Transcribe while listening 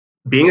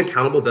being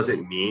accountable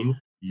doesn't mean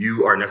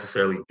you are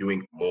necessarily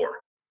doing more.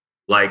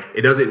 Like,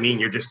 it doesn't mean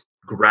you're just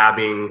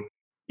grabbing,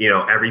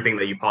 everything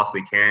that you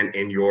possibly can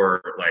in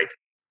your like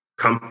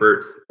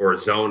comfort or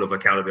zone of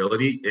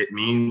accountability. It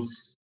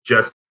means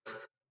just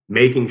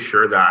making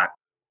sure that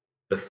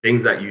the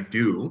things that you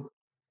do,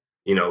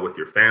 with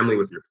your family,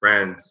 with your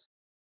friends,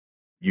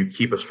 you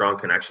keep a strong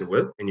connection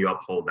with and you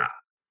uphold that.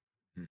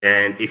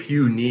 And if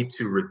you need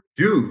to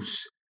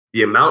reduce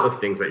the amount of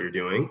things that you're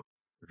doing,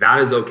 that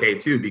is okay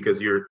too,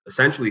 because you're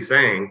essentially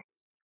saying,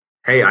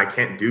 hey, I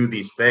can't do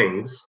these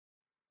things.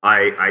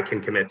 I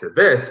can commit to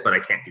this, but I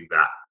can't do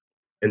that.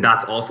 And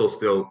that's also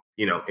still,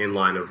 in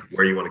line of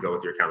where you want to go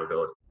with your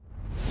accountability.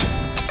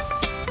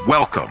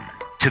 Welcome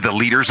to the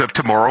Leaders of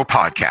Tomorrow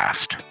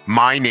podcast.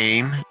 My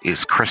name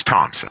is Chris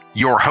Thompson,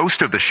 your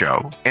host of the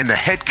show and the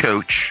head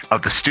coach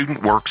of the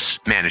Student Works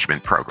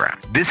Management Program.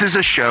 This is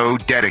a show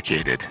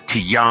dedicated to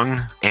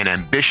young and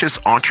ambitious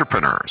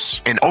entrepreneurs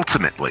and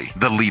ultimately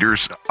the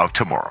leaders of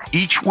tomorrow.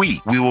 Each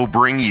week, we will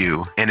bring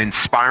you an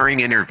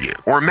inspiring interview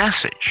or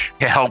message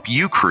to help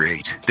you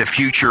create the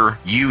future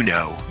you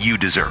know you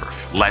deserve.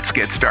 Let's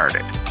get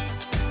started.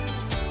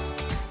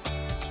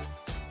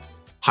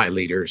 Hi,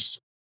 leaders.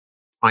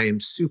 I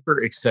am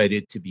super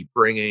excited to be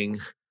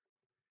bringing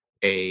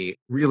a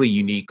really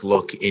unique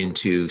look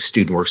into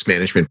Student Works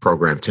Management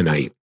Program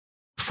tonight.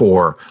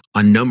 For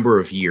a number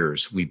of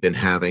years, we've been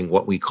having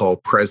what we call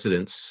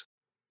President's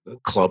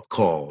Club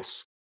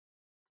calls.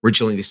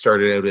 Originally, they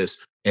started out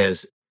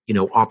as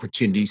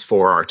opportunities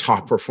for our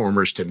top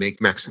performers to make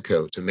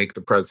Mexico, to make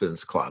the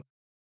President's Club.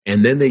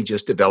 And then they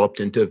just developed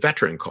into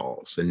veteran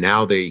calls. And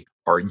now they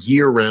are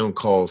year-round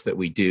calls that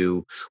we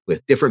do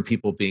with different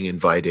people being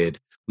invited.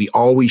 We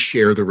always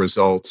share the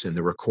results and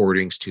the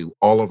recordings to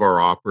all of our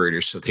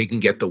operators so they can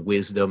get the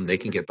wisdom, they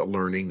can get the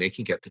learning, they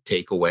can get the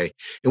takeaway.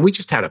 And we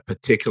just had a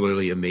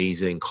particularly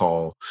amazing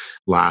call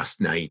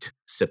last night,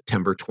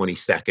 September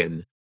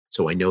 22nd.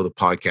 So I know the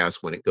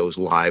podcast, when it goes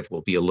live,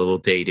 will be a little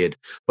dated,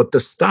 but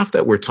the stuff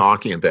that we're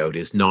talking about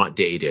is not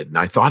dated. And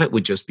I thought it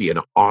would just be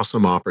an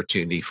awesome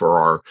opportunity for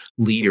our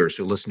leaders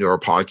who listen to our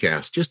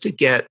podcast just to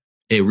get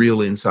a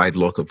real inside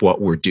look of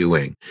what we're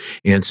doing.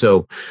 And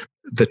so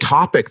the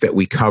topic that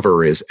we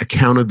cover is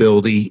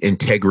accountability,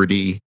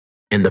 integrity,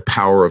 and the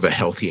power of a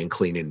healthy and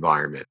clean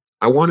environment.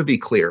 I want to be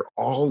clear,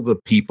 all the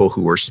people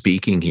who are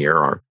speaking here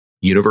are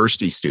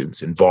university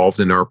students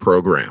involved in our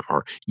program,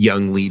 are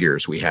young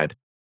leaders. We had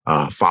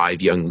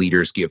 5 young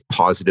leaders give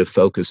positive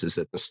focuses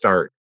at the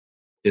start.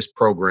 This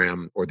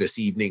program, or this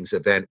evening's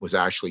event, was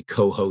actually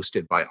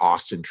co-hosted by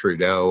Austin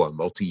Trudeau, a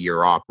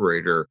multi-year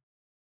operator,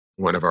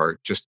 one of our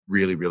just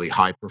really, really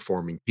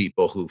high-performing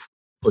people who've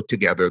put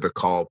together the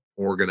call,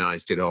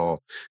 organized it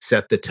all,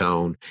 set the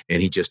tone,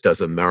 and he just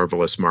does a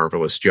marvelous,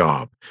 marvelous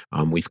job.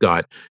 We've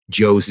got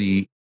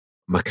Josie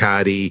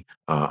Makati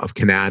of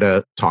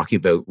Canada talking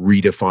about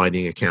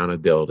redefining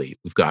accountability.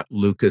 We've got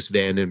Lucas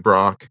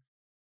Vandenbroek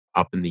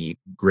up in the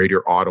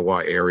greater Ottawa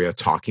area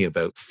talking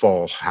about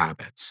fall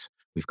habits.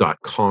 We've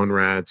got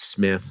Conrad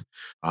Smith,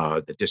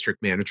 the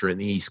district manager in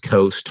the East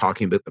Coast,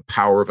 talking about the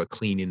power of a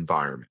clean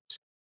environment.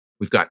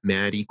 We've got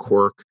Maddie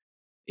Quirk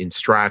in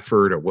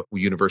Stratford, a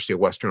University of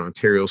Western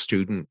Ontario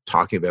student,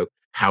 talking about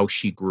how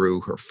she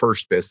grew her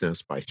first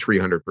business by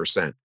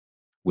 300%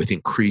 with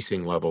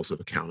increasing levels of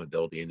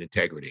accountability and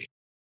integrity.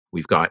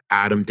 We've got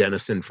Adam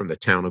Dennison from the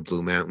town of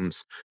Blue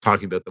Mountains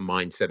talking about the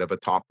mindset of a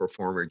top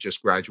performer,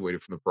 just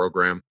graduated from the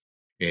program,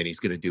 and he's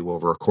going to do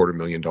over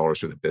 $250,000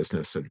 worth of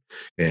business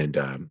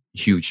and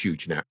huge,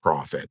 huge net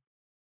profit.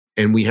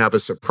 And we have a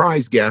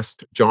surprise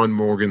guest, John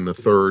Morgan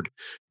III,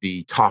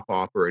 the top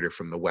operator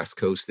from the West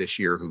Coast this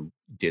year, who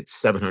did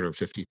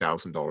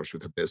 $750,000 worth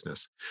of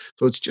business.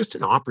 So it's just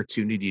an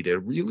opportunity to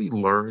really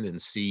learn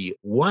and see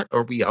what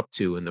are we up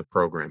to in the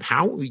program,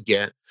 how we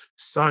get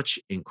such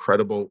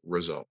incredible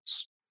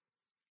results.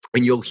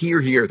 And you'll hear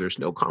here, there's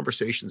no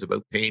conversations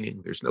about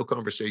painting. There's no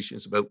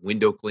conversations about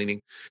window cleaning.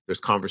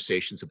 There's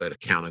conversations about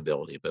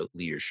accountability, about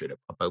leadership,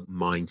 about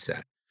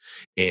mindset.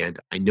 And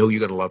I know you're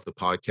going to love the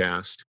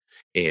podcast,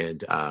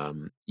 and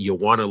you'll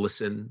want to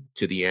listen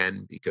to the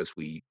end because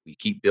we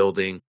keep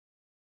building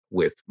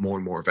with more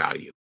and more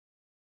value.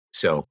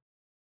 So,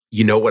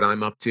 what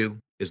I'm up to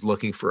is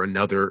looking for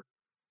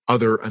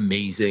other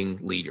amazing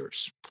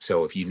leaders.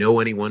 So if you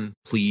know anyone,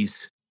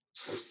 please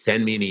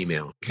send me an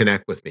email,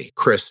 connect with me,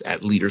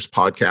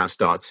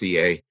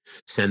 chris@leaderspodcast.ca.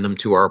 Send them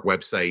to our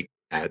website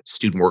at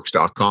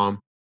studentworks.com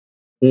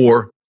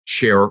or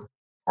share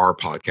our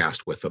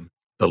podcast with them,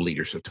 the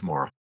Leaders of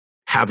Tomorrow.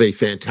 Have a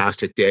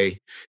fantastic day.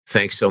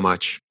 Thanks so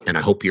much. And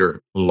I hope you're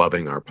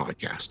loving our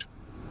podcast.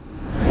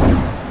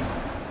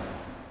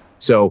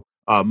 So,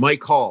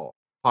 Mike Hall,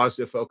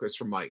 Positive Focus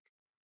from Mike.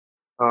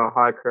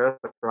 Hi, Chris.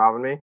 Thanks for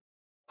having me.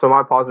 So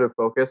my positive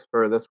focus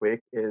for this week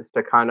is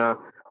to kind of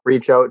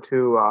reach out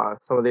to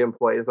some of the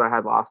employees that I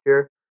had last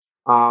year.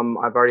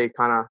 I've already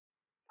kind of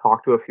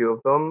talked to a few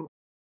of them,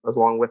 as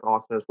along with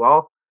Austin as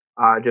well,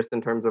 just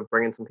in terms of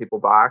bringing some people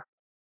back.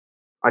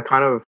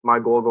 My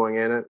goal going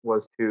in it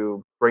was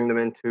to bring them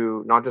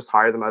into, not just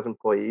hire them as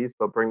employees,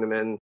 but bring them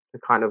in to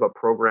kind of a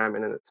program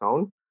in its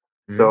own.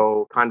 Mhm.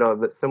 So kind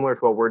of similar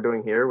to what we're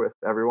doing here with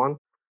everyone.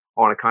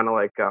 I want to kind of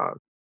like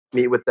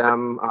meet with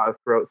them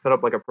throughout, set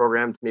up like a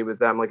program to meet with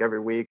them like every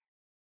week,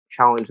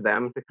 challenge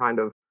them to kind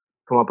of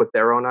come up with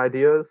their own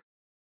ideas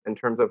in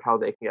terms of how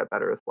they can get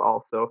better as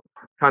well. So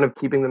kind of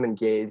keeping them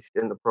engaged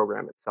in the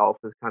program itself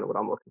is kind of what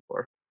I'm looking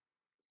for.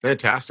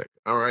 Fantastic.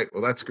 All right.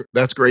 Well,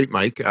 that's great,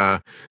 Mike.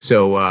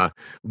 So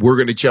we're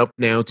going to jump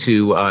now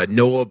to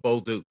Noah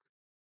Bolduc.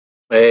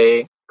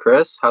 Hey,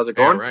 Chris, how's it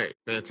All going? right.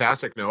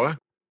 Fantastic, Noah.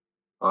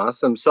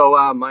 Awesome.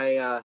 So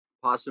my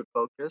positive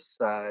focus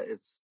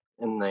is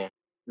in the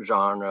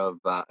genre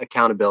of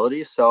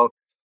accountability. So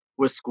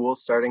with school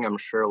starting, I'm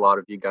sure a lot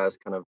of you guys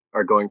kind of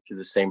are going through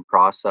the same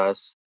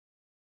process,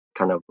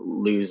 kind of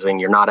losing.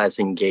 You're not as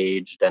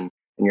engaged, and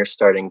you're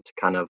starting to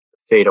kind of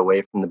fade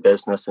away from the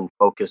business and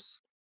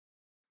focus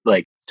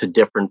like to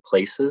different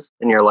places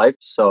in your life.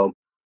 So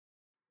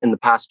in the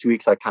past 2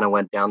 weeks, I kind of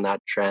went down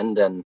that trend,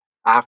 and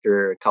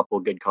after a couple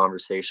of good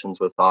conversations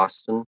with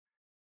Austin,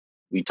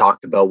 we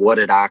talked about what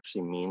it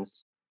actually means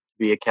to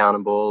be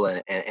accountable,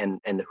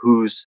 and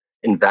who's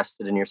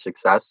invested in your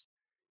success,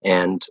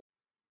 and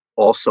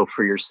also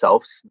for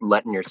yourself,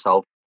 letting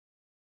yourself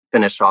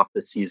finish off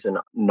the season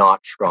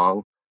not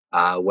strong,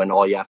 when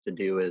all you have to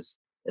do is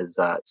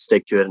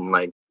stick to it and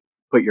like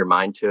put your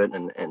mind to it,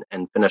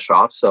 and finish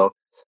off. So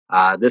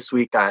this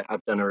week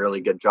I've done a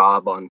really good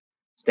job on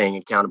staying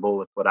accountable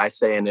with what I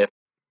say, and if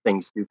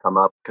things do come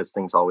up, because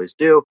things always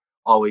do,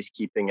 always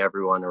keeping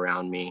everyone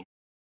around me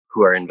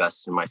who are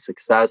invested in my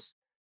success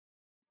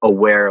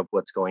aware of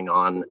what's going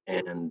on.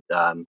 And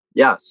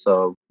yeah,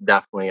 so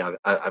definitely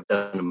I've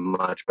done a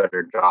much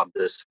better job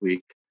this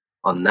week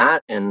on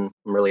that, and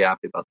I'm really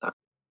happy about that.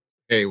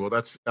 Hey, well,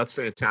 that's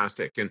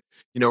fantastic. And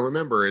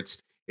remember,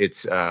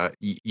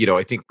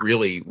 I think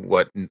really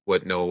what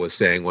Noah was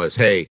saying was,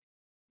 hey,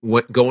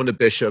 going to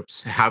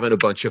Bishops, having a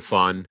bunch of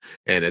fun,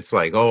 and it's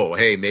like, oh,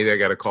 hey, maybe I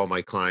got to call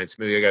my clients,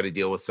 maybe I got to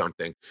deal with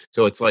something.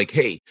 So it's like,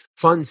 hey,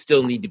 fun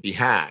still need to be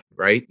had,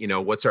 right?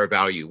 What's our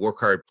value? Work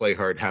hard, play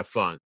hard, have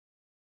fun,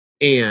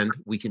 and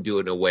we can do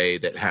it in a way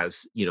that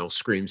has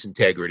screams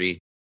integrity,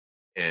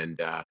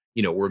 and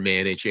we're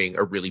managing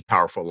a really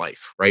powerful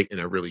life, right, and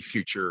a really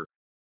future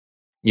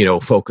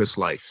focused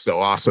life. So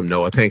awesome,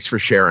 Noah. Thanks for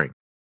sharing.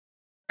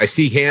 I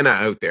see Hannah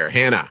out there.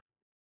 Hannah,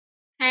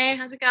 Hey,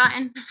 how's it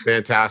going?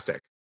 fantastic.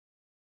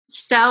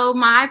 So,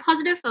 my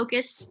positive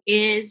focus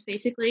is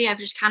basically I've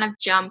just kind of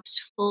jumped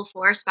full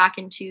force back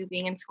into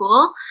being in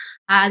school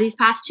these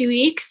past 2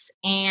 weeks,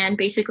 and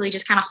basically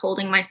just kind of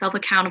holding myself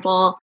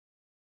accountable,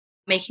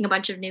 making a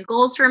bunch of new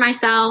goals for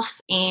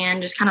myself,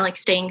 and just kind of like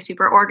staying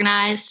super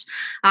organized.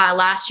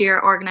 Last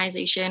year,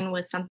 organization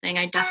was something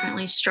I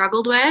definitely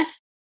struggled with,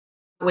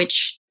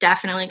 which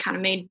definitely kind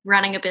of made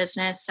running a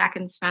business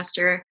second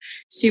semester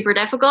super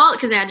difficult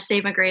because I had to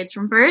save my grades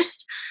from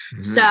first.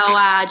 Mhm.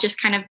 So just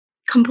kind of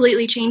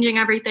completely changing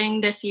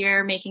everything this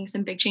year, making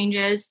some big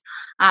changes,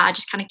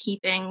 just kind of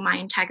keeping my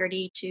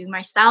integrity to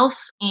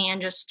myself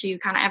and just to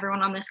kind of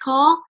everyone on this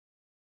call,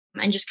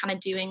 and just kind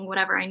of doing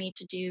whatever I need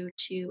to do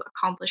to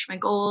accomplish my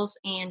goals,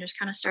 and just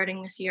kind of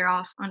starting this year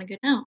off on a good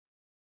note.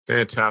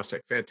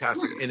 Fantastic,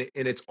 fantastic.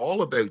 And it's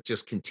all about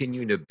just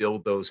continuing to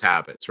build those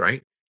habits,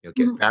 right? Get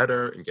Mhm.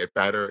 better and get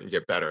better and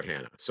get better,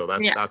 Hannah. So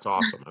that's Yeah. that's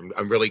awesome.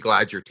 I'm really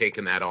glad you're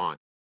taking that on.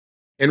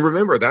 And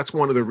remember, that's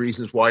one of the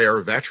reasons why our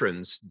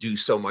veterans do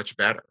so much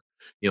better.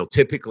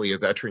 Typically a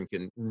veteran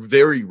can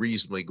very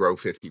reasonably grow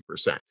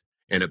 50%.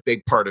 And a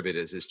big part of it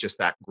is just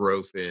that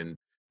growth in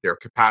their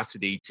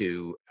capacity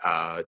to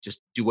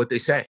just do what they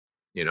say,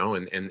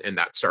 and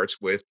that starts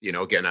with,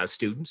 again, as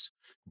students,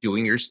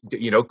 doing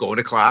going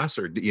to class,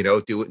 or,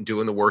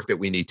 doing the work that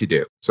we need to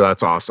do. So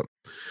that's awesome.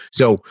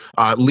 So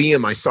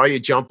Liam, I saw you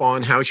jump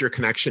on. How's your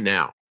connection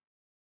now?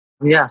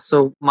 Yeah,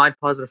 so my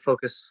positive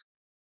focus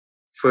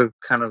for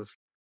kind of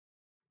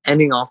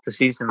ending off the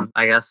season,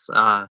 I guess,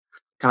 kind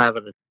of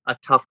had a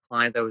tough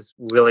client that was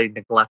really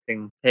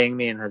neglecting paying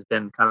me and has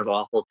been kind of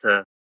awful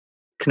to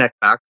connect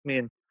back with me.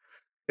 And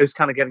it was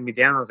kind of getting me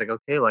down. I was like,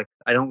 okay, like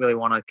I don't really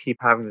want to keep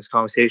having this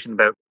conversation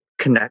about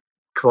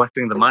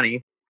collecting the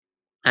money.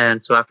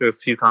 And so after a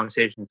few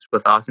conversations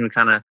with Austin, we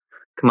kind of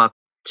come up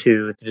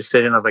to the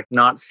decision of like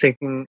not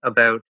thinking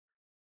about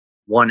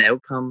one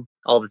outcome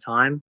all the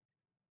time.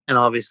 And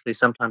obviously,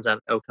 sometimes that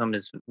outcome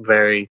is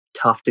very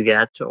tough to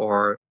get,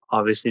 or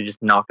obviously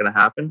just not going to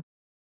happen.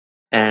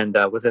 And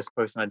with this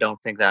person, I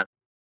don't think that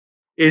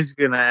is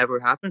going to ever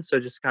happen. So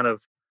just kind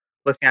of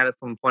looking at it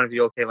from a point of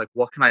view, okay, like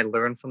what can I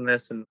learn from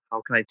this, and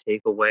how can I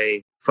take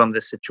away from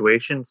this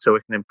situation so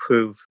it can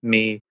improve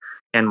me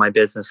and my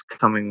business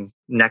coming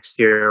next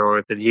year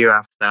or the year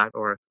after that,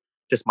 or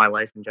just my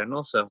life in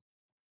general. So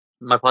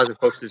my positive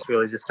focus is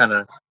really just kind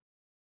of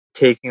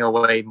taking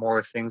away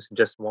more things than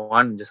just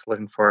one, and just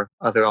looking for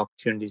other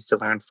opportunities to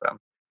learn from.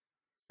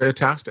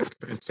 Fantastic,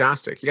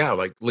 fantastic. Yeah,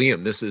 like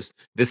Liam, this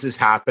is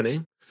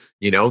happening.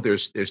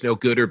 There's no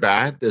good or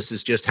bad. This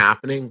is just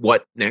happening.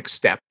 What next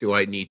step do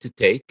I need to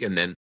take? And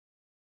then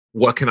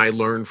what can I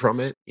learn from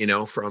it,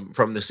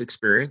 from this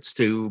experience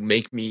to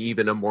make me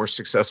even a more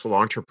successful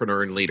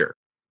entrepreneur and leader.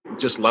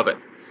 Just love it.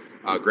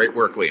 Great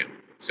work, Liam.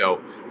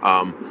 So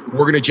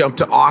we're going to jump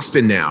to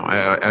Austin now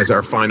as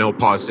our final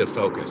positive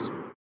focus.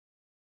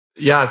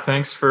 Yeah,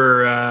 thanks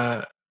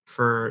for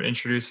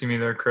introducing me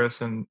there,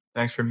 Chris, and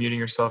thanks for muting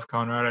yourself,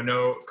 Conrad. I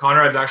know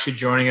Conrad's actually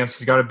joining us.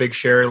 He's got a big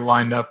share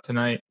lined up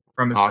tonight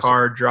from his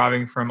car,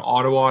 driving from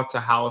Ottawa to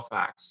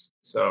Halifax.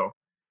 So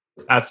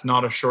that's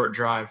not a short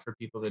drive for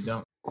people that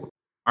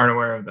aren't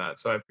aware of that.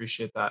 So I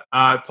appreciate that.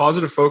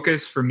 Positive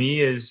focus for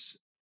me is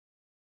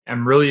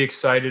I'm really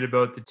excited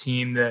about the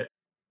team that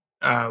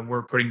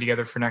we're putting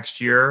together for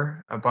next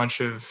year. A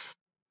bunch of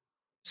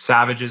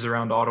savages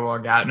around Ottawa,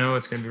 Gatineau.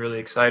 It's going to be really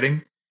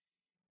exciting.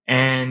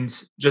 And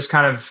just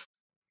kind of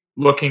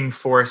looking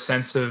for a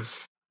sense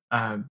of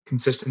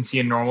consistency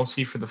and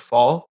normalcy for the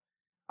fall.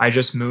 I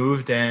just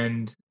moved,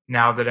 and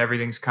now that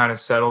everything's kind of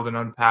settled and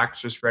unpacked,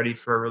 just ready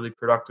for a really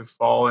productive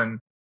fall and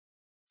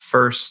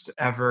first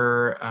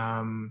ever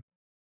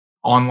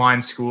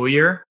online school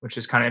year, which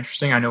is kind of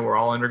interesting. I know we're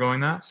all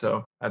undergoing that,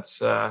 so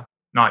that's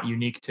not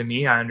unique to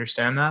me. I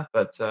understand that,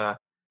 but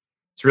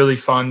it's really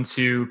fun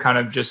to kind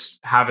of just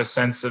have a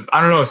sense of, I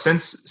don't know,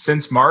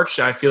 since March,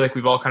 I feel like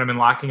we've all kind of been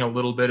lacking a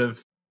little bit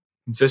of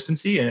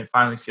consistency, and it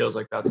finally feels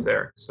like that's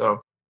there.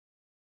 So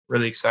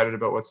really excited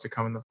about what's to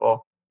come in the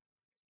fall.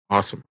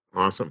 Awesome.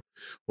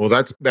 Well,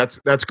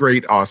 that's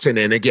great, Austin.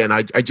 And again,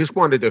 I just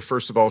wanted to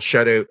first of all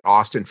shout out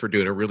Austin for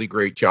doing a really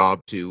great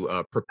job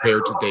to prepare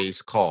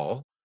today's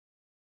call.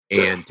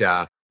 And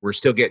we're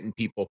still getting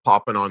people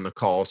popping on the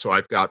call, so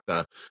I've got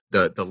the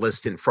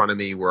list in front of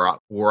me. We're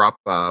up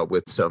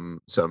with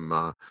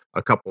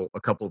a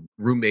couple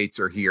roommates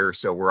are here,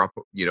 so we're up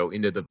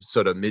into the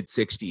sort of mid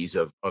 60s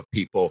of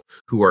people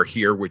who are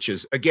here, which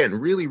is again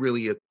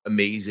really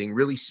amazing.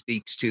 Really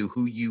speaks to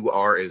who you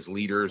are as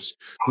leaders,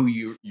 who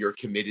you're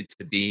committed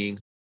to being.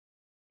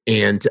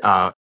 And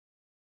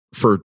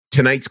for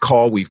tonight's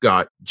call, we've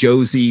got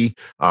Josie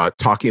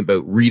talking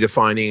about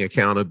redefining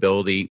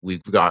accountability.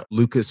 We've got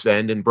Lucas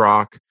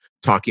Vandenbroek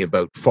talking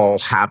about fall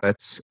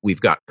habits.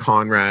 We've got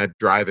Conrad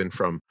driving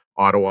from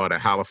Ottawa to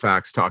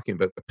Halifax talking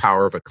about the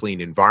power of a clean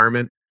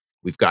environment.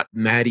 We've got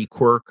Maddie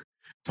Quirk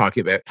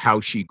talking about how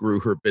she grew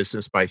her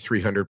business by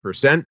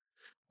 300%,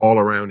 all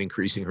around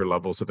increasing her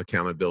levels of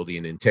accountability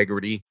and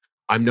integrity.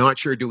 I'm not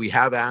sure, do we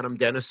have Adam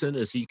Dennison?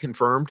 Is he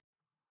confirmed?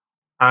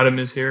 Adam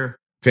is here.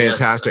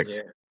 Fantastic.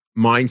 Yes,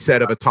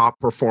 mindset of a top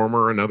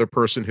performer, another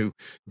person who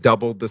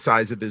doubled the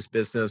size of his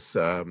business.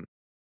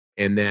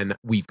 And then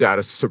we've got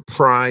a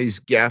surprise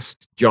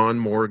guest, John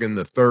Morgan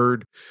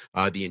III,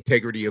 the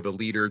integrity of a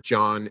leader.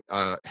 John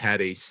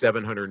had a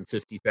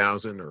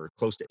 $750,000 or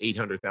close to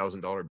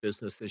 $800,000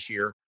 business this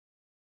year.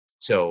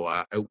 So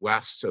out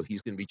west, so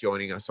he's going to be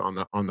joining us on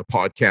the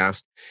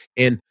podcast.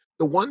 And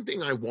the one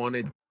thing I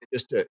wanted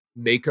just to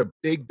make a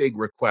big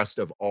request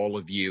of all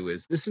of you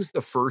is this is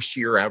the first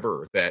year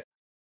ever that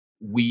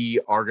we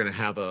are going to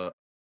have a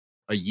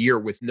year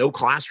with no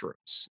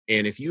classrooms.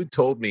 And if you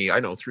told me, I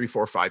know 3,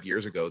 4, 5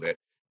 years ago that,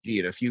 gee,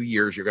 in a few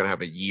years, you're going to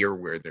have a year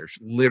where there's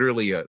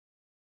literally a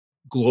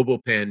global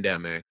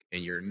pandemic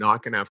and you're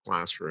not going to have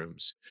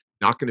classrooms,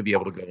 not going to be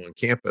able to go on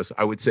campus,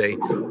 I would say,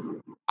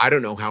 I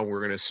don't know how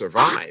we're going to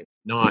survive.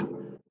 Not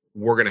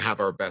we're going to have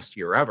our best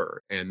year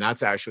ever. And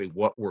that's actually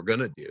what we're going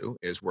to do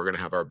is we're going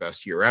to have our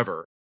best year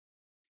ever.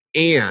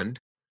 And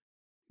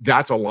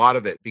that's a lot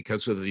of it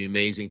because of the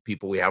amazing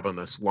people we have on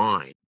this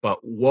line. But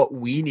what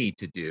we need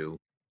to do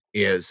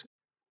is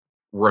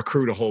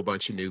recruit a whole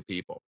bunch of new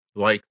people,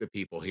 like the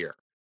people here.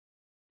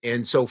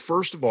 And so,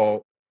 first of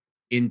all,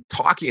 in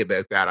talking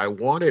about that, I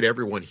wanted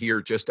everyone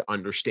here just to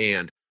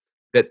understand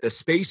that the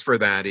space for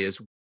that is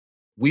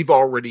we've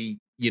already,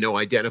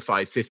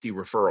 identified 50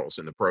 referrals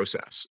in the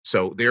process.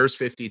 So there's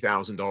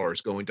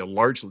 $50,000 going to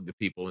largely the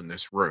people in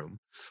this room,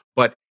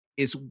 but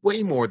it's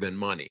way more than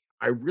money.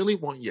 I really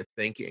want you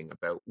thinking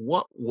about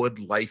what would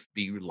life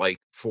be like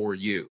for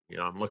you.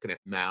 I'm looking at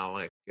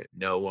Malik and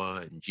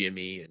Noah and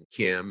Jimmy and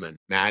Kim and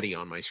Maddie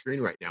on my screen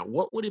right now.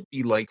 What would it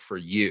be like for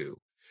you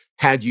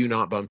had you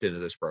not bumped into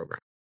this program?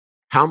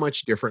 How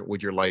much different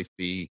would your life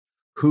be?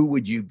 Who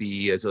would you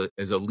be as a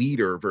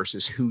leader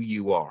versus who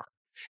you are?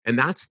 And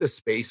that's the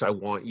space I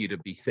want you to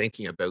be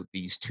thinking about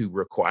these two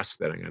requests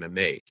that I'm going to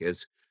make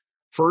is,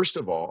 first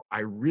of all,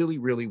 I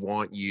really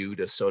want you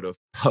to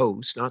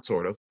post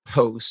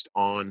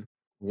on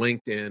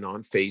LinkedIn,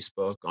 on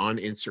Facebook, on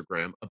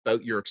Instagram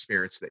about your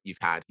experience that you've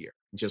had here,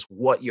 just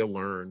what you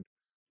learned,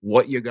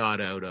 what you got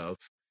out of.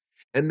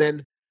 And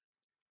then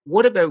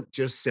what about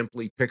just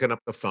simply picking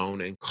up the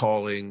phone and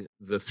calling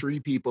the 3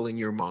 people in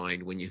your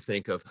mind when you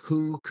think of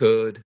who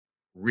could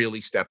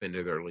really step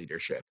into their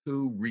leadership,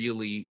 who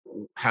really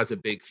has a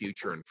big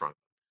future in front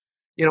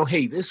of them?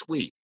 Hey, this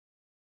week,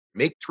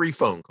 make 3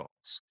 phone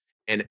calls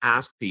and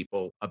ask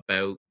people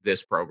about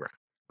this program.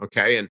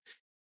 Okay.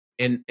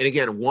 And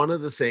again, one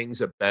of the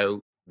things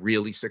about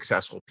really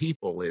successful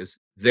people is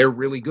they're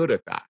really good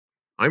at that.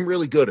 I'm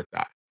really good at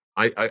that.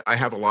 I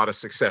have a lot of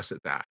success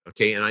at that.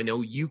 Okay. And I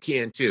know you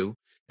can too.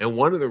 And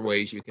one of the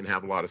ways you can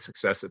have a lot of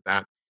success at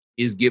that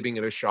is giving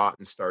it a shot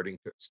and starting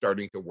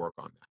to work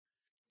on that.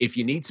 If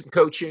you need some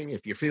coaching,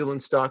 if you're feeling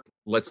stuck,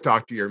 let's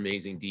talk to your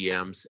amazing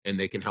DMs and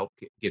they can help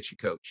get you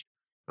coached.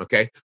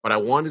 Okay. But I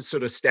want to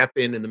sort of step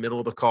in the middle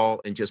of the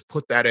call and just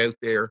put that out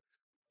there.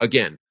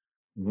 Again,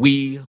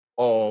 we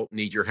all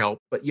need your help,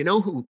 but you know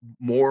who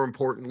more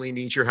importantly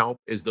needs your help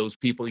is those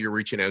people you're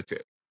reaching out to,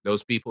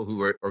 those people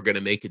who are going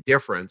to make a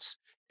difference.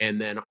 And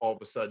then all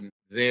of a sudden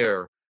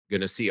they're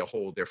going to see a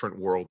whole different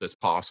world that's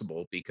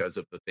possible because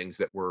of the things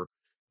that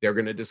they're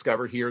going to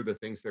discover here, the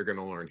things they're going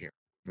to learn here.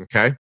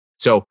 Okay.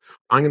 So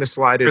I'm going to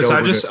slide it Chris,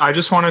 over. I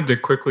just wanted to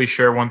quickly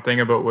share one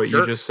thing about what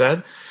you just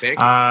said. Thank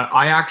you.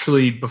 I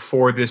actually,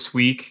 before this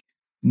week,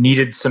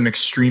 needed some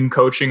extreme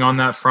coaching on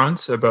that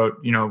front about,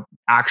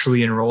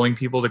 actually enrolling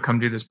people to come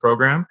do this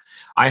program.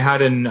 I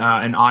had an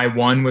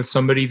I-1 with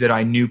somebody that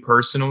I knew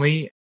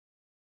personally,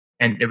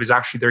 and it was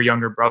actually their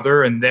younger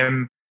brother.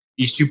 And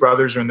these two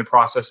brothers are in the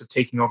process of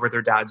taking over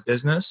their dad's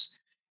business.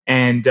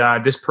 And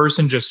this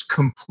person just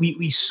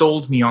completely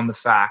sold me on the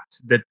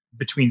fact that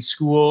between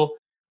school,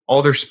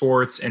 all their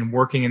sports, and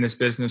working in this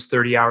business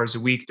 30 hours a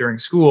week during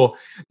school,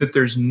 that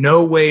there's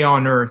no way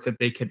on earth that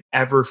they could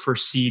ever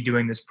foresee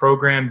doing this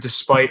program,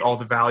 despite all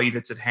the value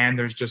that's at hand.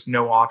 There's just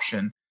no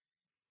option.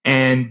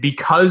 And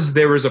because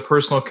there was a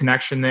personal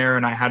connection there,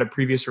 and I had a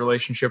previous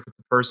relationship with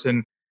the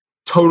person,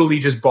 totally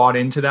just bought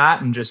into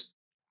that and just,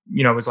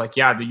 was like,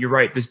 yeah, you're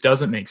right. This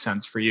doesn't make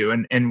sense for you.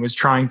 And was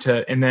trying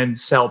to, and then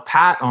sell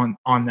Pat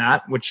on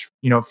that, which,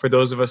 for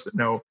those of us that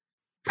know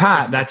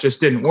Pat, that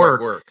just didn't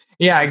work.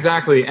 Yeah,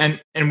 exactly.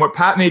 And what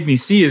Pat made me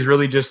see is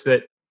really just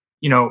that,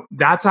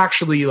 that's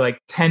actually like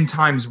 10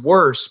 times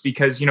worse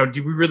because,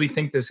 do we really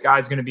think this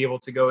guy's going to be able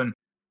to go and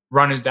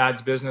run his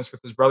dad's business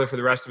with his brother for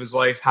the rest of his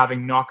life,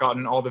 having not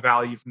gotten all the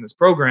value from this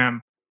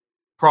program?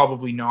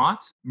 Probably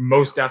not.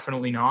 Most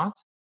definitely not.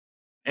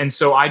 And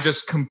so I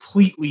just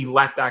completely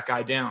let that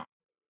guy down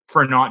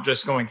for not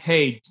just going,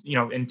 hey,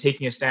 and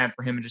taking a stand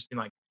for him and just being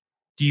like,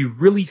 do you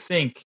really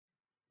think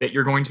that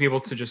you're going to be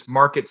able to just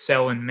market,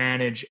 sell, and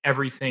manage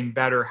everything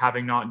better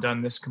having not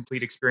done this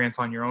complete experience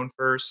on your own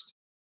first?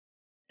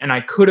 And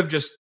I could have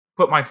just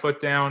put my foot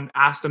down,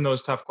 asked him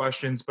those tough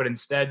questions, but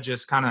instead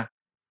just kind of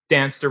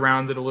danced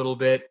around it a little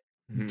bit,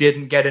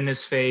 didn't get in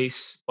his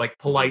face, like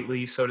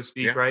politely, so to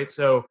speak, right?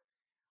 So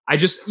I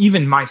just,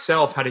 even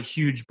myself, had a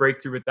huge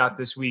breakthrough with that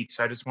this week.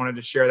 So I just wanted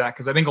to share that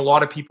because I think a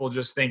lot of people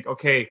just think,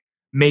 okay,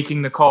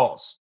 making the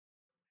calls,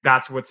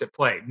 that's what's at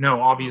play.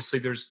 No, obviously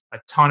there's a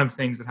ton of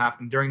things that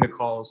happen during the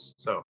calls.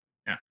 So,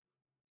 yeah.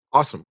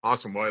 Awesome.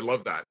 Well, I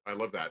love that.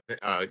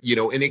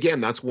 And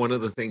again, that's one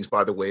of the things,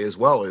 by the way, as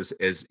well, is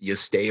as you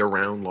stay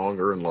around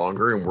longer and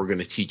longer, and we're going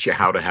to teach you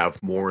how to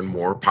have more and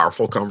more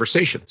powerful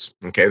conversations.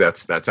 Okay.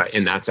 That's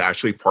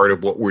actually part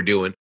of what we're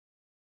doing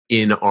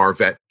in our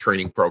vet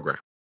training program.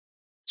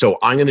 So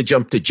I'm going to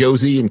jump to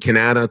Josie in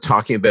Canada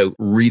talking about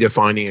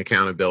redefining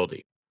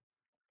accountability.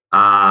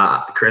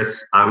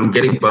 Chris, I'm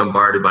getting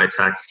bombarded by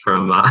texts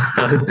from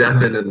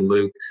Devin and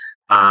Luke,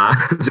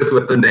 just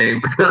with the name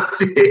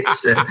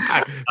pronunciation.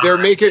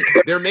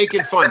 They're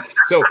making fun.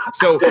 So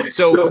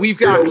we've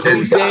got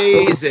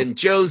Jose's and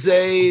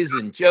Jose's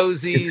and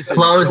Josie's.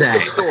 Flose.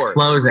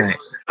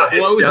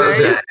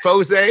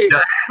 Jose.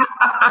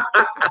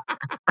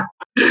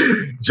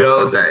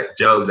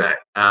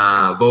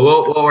 But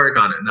we'll work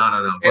on it.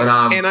 No.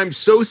 But and I'm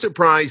so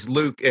surprised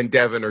Luke and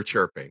Devin are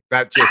chirping.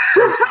 That just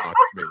so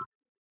shocks me.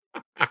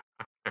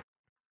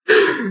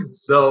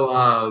 So,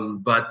 I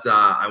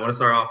want to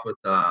start off with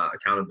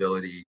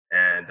accountability,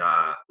 and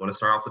I want to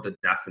start off with the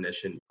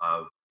definition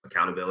of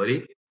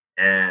accountability.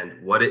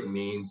 And what it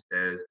means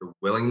is the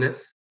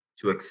willingness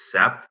to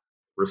accept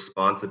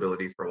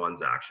responsibility for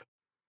one's action.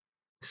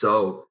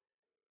 So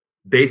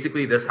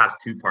basically, this has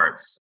two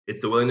parts.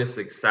 It's the willingness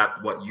to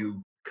accept what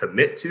you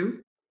commit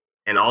to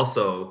and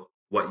also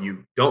what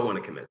you don't want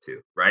to commit to,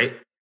 right?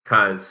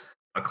 Because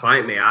a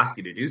client may ask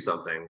you to do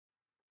something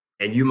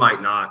and you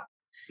might not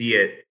see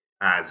it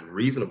as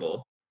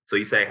reasonable. So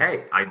you say,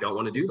 hey, I don't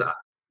want to do that.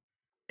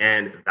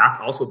 And that's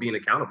also being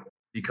accountable,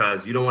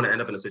 because you don't want to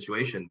end up in a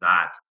situation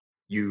that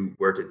you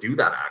were to do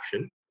that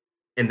action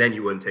and then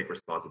you wouldn't take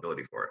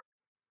responsibility for it.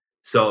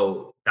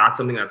 So that's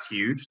something that's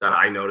huge that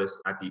I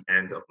noticed at the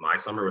end of my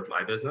summer with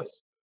my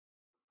business,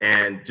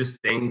 and just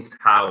things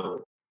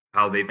how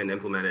they've been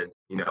implemented,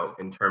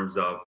 in terms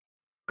of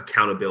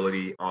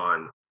accountability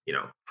on,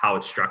 how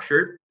it's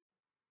structured.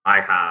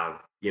 I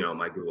have,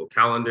 my Google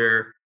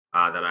Calendar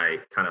that I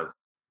kind of,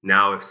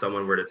 now if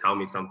someone were to tell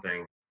me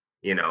something,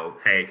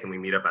 hey, can we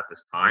meet up at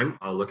this time?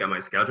 I'll look at my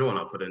schedule and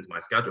I'll put it into my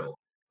schedule.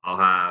 I'll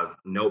have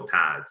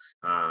notepads,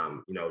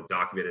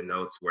 documented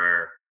notes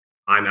where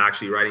I'm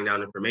actually writing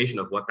down information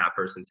of what that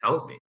person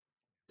tells me,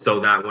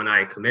 so that when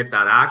I commit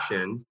that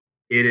action,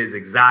 it is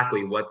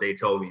exactly what they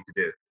told me to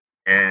do.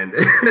 And,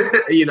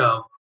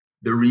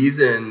 the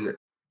reason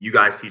you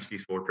guys teach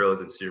these 4 pillars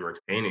in StudentWorks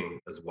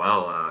painting as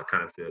well,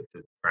 kind of to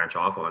branch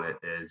off on it,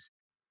 is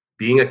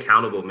being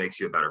accountable makes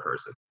you a better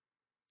person.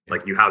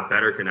 Like, you have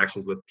better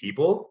connections with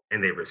people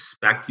and they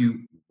respect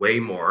you way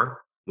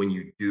more when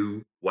you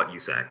do what you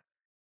say.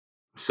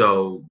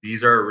 So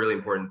these are really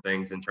important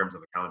things in terms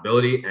of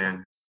accountability,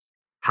 and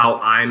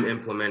how I'm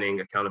implementing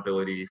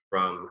accountability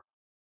from,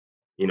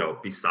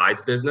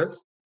 besides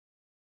business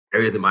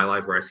areas in my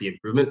life where I see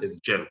improvement is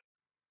gym.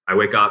 I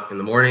wake up in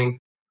the morning,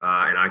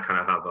 and I kind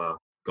of have a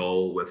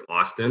goal with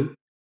Austin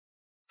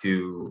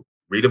to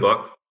read a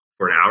book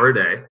for an hour a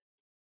day,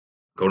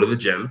 go to the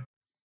gym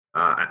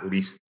at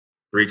least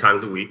 3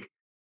 times a week,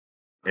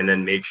 and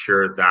then make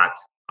sure that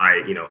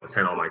I,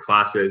 attend all my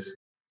classes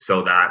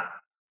so that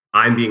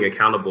I'm being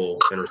accountable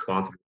and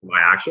responsible for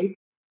my action.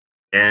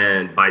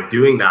 And by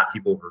doing that,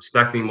 people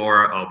respect me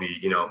more. I'll be,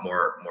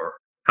 more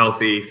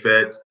healthy,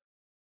 fit,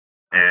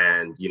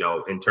 and,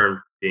 in turn,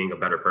 being a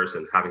better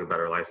person, having a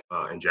better life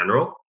in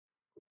general.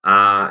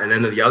 And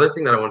then the other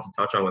thing that I want to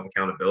touch on with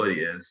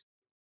accountability is,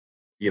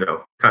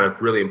 kind of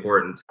really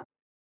important,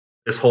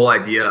 this whole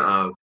idea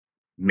of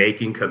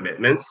making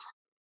commitments.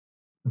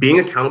 Being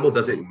accountable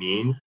doesn't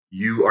mean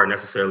you are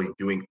necessarily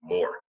doing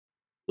more.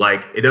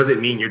 Like, it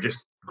doesn't mean you're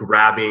just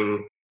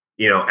grabbing,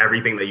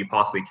 everything that you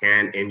possibly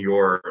can in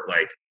your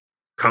like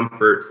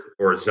comfort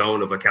or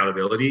zone of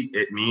accountability.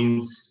 It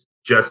means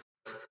just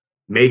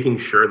making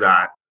sure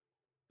that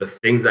the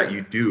things that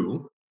you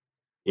do,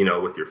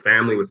 with your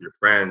family, with your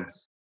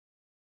friends,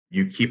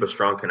 you keep a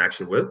strong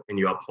connection with and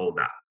you uphold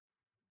that.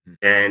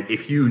 And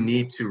if you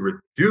need to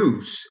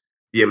reduce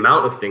the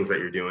amount of things that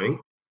you're doing,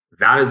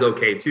 that is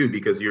okay too,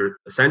 because you're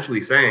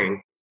essentially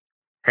saying,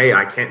 hey,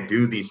 I can't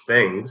do these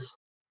things.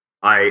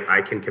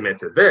 I can commit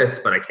to this,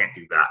 but I can't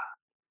do that.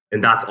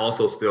 And that's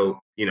also still,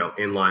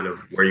 in line of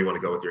where you want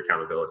to go with your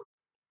accountability.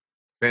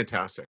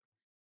 Fantastic.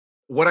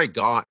 What I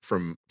got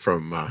from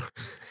I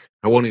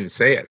won't even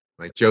say it.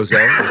 Like, Jose,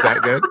 is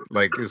that good?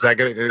 Like, is that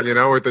good?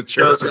 Where the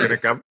chips are going to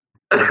come?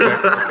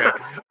 Okay.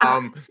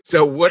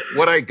 So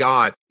what I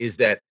got is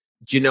that,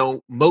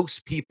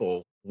 most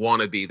people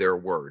want to be their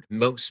word.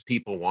 Most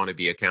people want to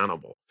be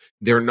accountable.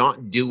 They're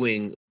not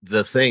doing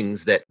the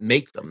things that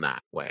make them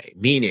that way.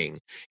 Meaning,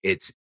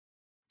 it's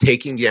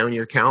taking down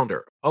your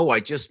calendar. Oh, I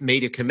just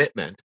made a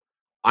commitment.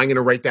 I'm going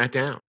to write that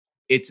down.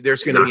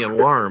 There's going to be an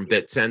alarm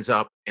that sends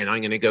up, and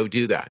I'm going to go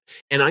do that.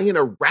 And I'm going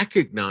to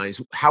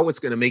recognize how it's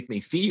going to make me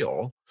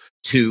feel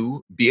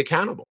to be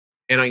accountable.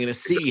 And I'm going to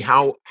see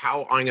how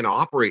I'm going to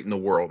operate in the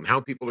world and how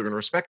people are going to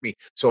respect me.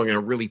 So I'm going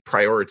to really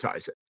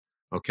prioritize it.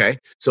 Okay.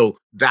 So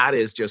that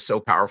is just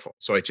so powerful.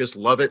 So I just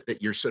love it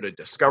that you're sort of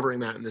discovering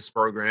that in this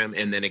program.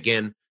 And then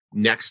again,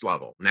 next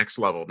level. And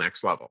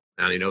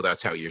I know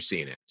that's how you're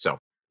seeing it. So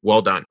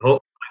well done.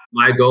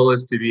 My goal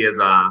is to be as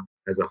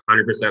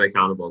 100%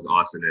 accountable as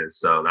Austin is.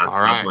 So that's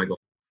my goal.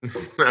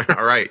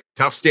 All right.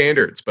 Tough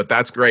standards, but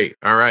that's great.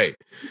 All right.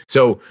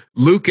 So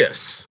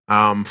Lucas,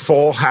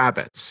 fall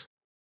habits.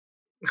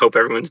 Hope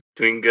everyone's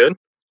doing good.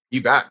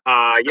 You bet.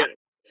 Yeah.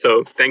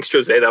 So thanks,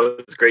 Jose. That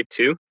was great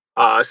too.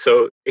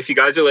 So if you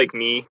guys are like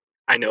me,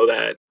 I know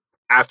that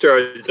after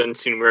I was done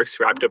StudentWorks,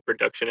 wrapped up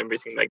production,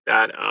 everything like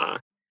that,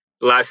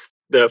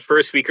 the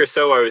first week or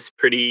so, I was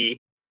pretty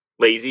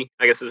lazy,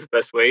 I guess is the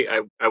best way.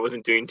 I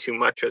wasn't doing too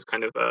much. I was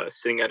kind of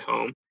sitting at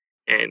home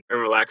and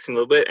relaxing a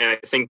little bit. And I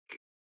think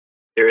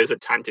there is a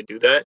time to do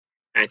that.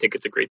 And I think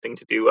it's a great thing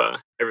to do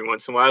every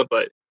once in a while,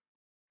 but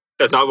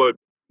that's not what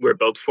we're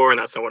built for. And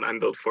that's not what I'm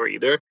built for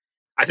either.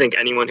 I think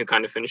anyone who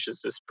kind of finishes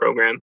this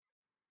program,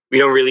 we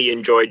don't really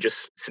enjoy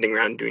just sitting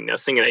around doing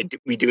nothing. And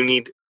we do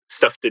need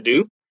stuff to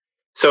do.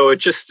 So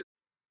it's just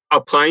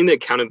applying the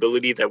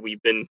accountability that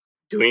we've been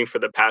doing for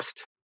the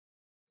past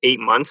 8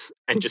 months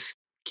and just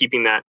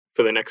keeping that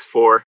for the next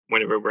 4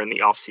 whenever we're in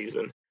the off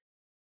season.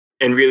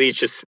 And really it's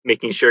just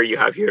making sure you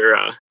have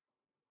your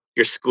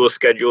school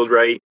scheduled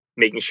right,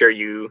 making sure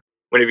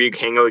whenever you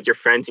hang out with your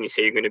friends and you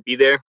say you're going to be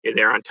there, you're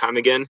there on time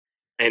again.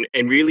 And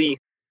really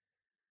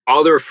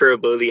all the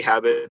referability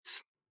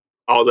habits,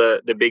 all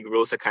the big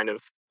rules that kind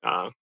of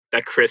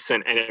that Chris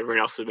and everyone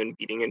else have been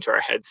beating into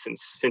our heads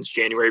since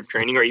January of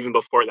training, or even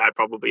before that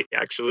probably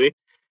actually,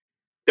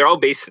 they're all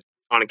based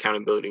on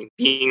accountability,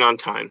 being on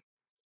time.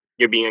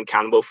 You're being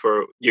accountable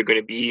for you're going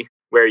to be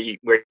where you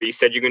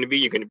said you're going to be.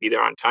 You're going to be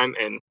there on time,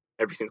 and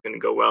everything's going to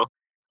go well.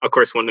 Of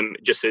course, one of them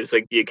just is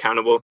like be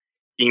accountable,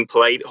 being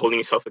polite, holding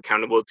yourself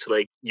accountable to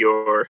like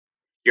your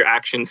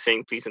actions,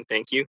 saying please and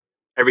thank you,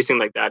 everything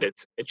like that.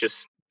 It's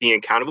just being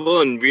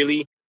accountable, and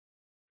really,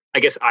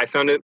 I guess I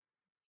found it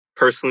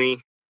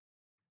personally.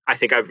 I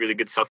think I have really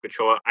good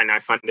self-control, and I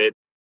find it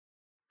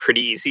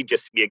pretty easy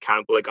just to be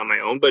accountable like on my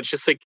own. But it's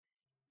just like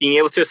being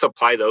able to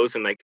apply those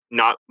and like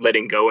not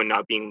letting go and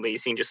not being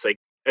lazy and just like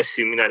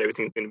assuming that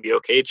everything's going to be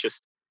okay. It's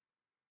just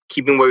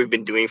keeping what we've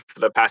been doing for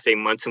the past 8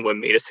 months and what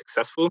made us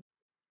successful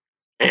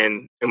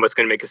and what's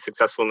going to make us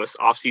successful in this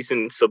off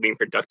season, still being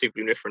productive,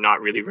 even if we're not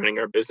really running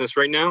our business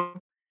right now.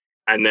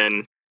 And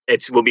then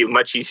it will be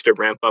much easier to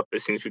ramp up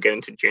as soon as we get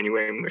into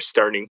January and we're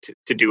starting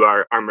to do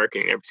our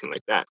marketing and everything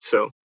like that.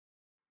 So,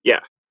 yeah.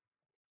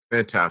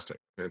 Fantastic.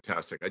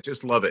 I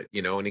just love it.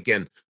 And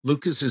again,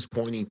 Lucas is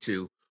pointing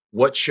to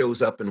what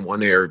shows up in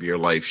one area of your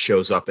life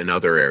shows up in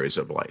other areas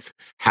of life.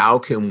 How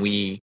can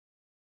we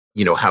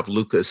have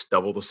Lucas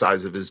double the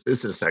size of his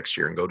business next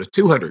year and go to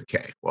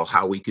 200K. Well,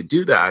 how we could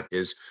do that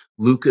is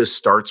Lucas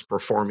starts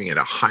performing at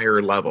a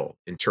higher level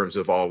in terms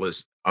of all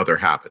his other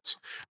habits.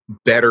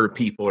 Better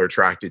people are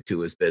attracted to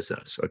his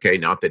business. Okay.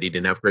 Not that he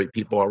didn't have great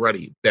people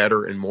already,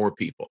 better and more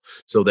people.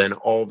 So then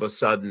all of a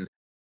sudden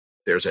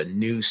there's a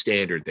new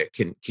standard that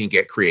can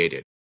get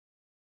created.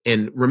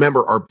 And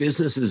remember, our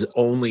businesses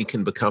only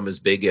can become as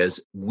big as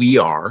we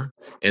are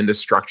and the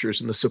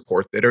structures and the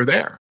support that are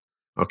there.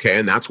 Okay.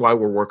 And that's why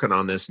we're working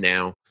on this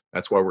now.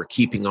 That's why we're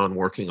keeping on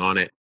working on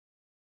it.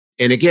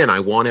 And again, I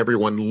want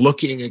everyone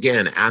looking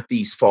again at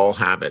these fall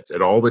habits,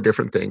 at all the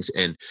different things.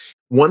 And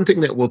one thing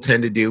that we'll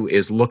tend to do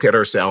is look at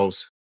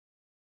ourselves,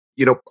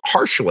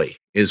 harshly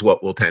is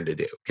what we'll tend to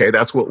do. Okay.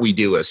 That's what we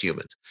do as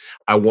humans.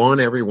 I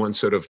want everyone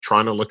sort of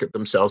trying to look at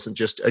themselves and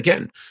just,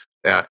 again,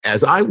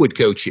 as I would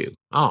coach you,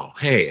 oh,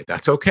 hey,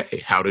 that's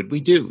okay. How did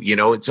we do?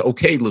 It's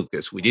okay,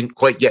 Lucas. We didn't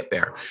quite get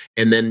there.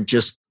 And then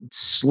just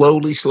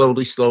slowly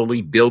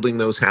building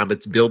those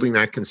habits, building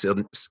that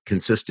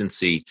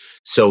consistency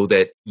so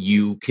that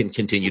you can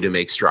continue to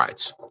make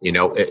strides.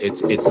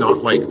 It's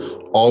not like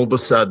all of a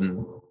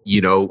sudden,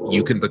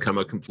 you can become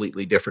a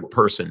completely different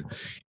person.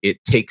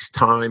 It takes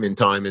time and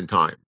time and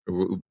time.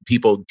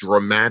 People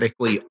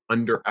dramatically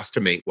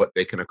underestimate what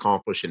they can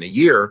accomplish in a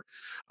year,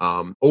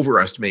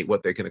 overestimate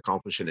what they can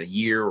accomplish in a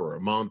year or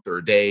a month or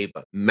a day,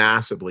 but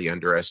massively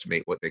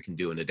underestimate what they can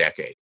do in a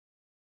decade.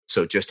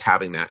 So just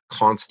having that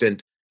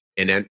constant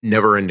and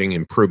never-ending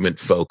improvement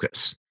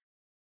focus.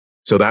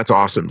 So that's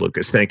awesome,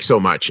 Lucas. Thanks so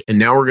much. And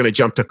now we're going to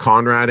jump to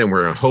Conrad, and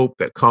we're going to hope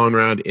that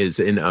Conrad is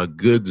in a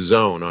good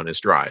zone on his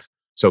drive.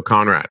 So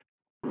Conrad.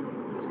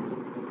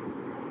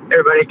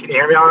 Everybody, can you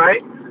hear me all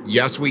right?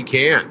 Yes, we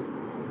can.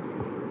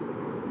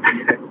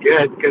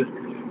 Good, because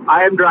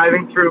I am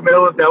driving through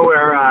middle of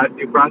nowhere,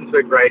 New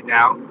Brunswick right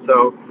now.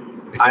 So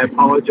I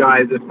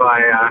apologize if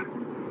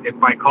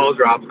my call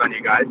drops on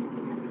you guys.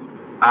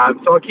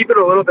 So I'll keep it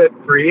a little bit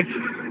brief,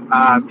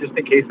 just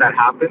in case that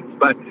happens.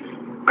 But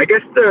I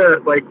guess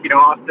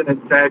Austin had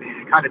said,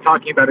 kind of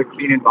talking about a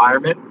clean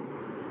environment.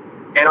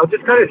 And I'll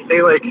just kind of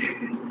say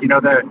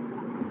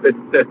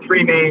the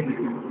three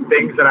main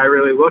things that I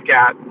really look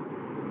at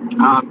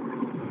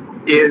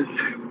is,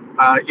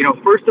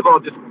 first of all,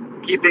 just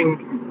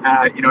keeping,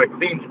 a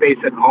clean space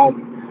at home.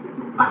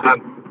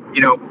 And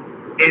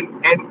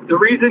the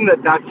reason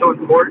that that's so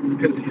important,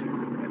 because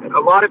a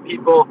lot of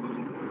people,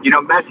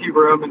 messy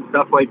room and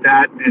stuff like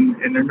that, and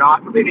they're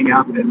not cleaning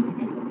up. And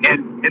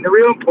the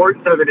real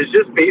importance of it is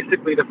just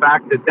basically the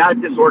fact that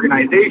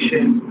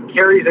disorganization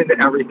carries into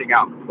everything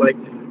else. Like,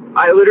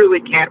 I literally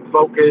can't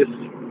focus,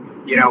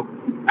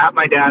 at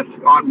my desk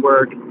on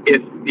work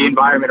if the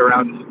environment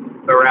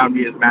around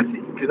me is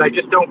messy, because I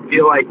just don't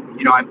feel like,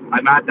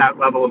 I'm at that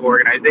level of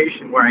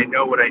organization where I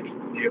know what I need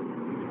to do.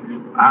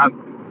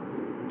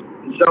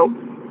 So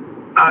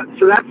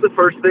that's the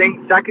first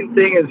thing. Second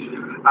thing is,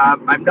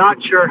 I'm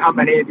not sure how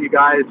many of you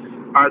guys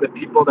are the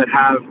people that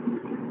have,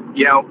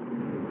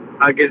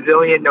 a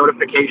gazillion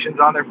notifications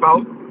on their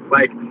phone.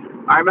 Like,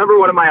 I remember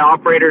one of my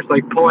operators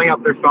pulling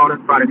up their phone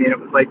in front of me, and it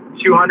was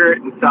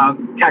 200 and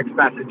some text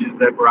messages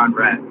that were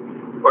unread,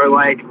 or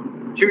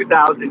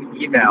 2,000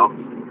 emails.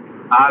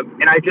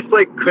 And I just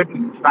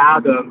couldn't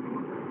fathom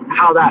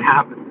how that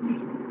happens.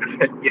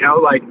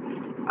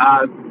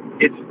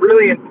 It's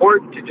really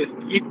important to just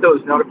keep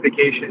those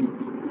notifications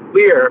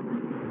clear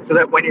so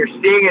that when you're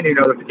seeing a new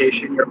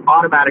notification, you're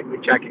automatically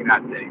checking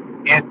that thing.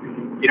 And,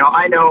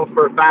 I know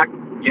for a fact,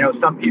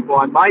 some people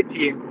on my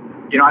team,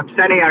 I'm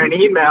sending out an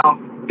email,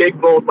 big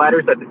bold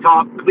letters at the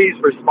top, please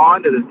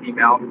respond to this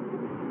email.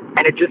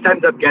 And it just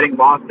ends up getting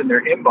lost in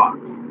their inbox.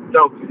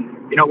 So,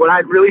 what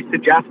I'd really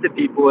suggest to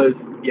people is,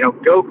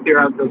 go clear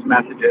out those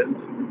messages,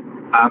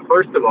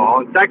 first of all.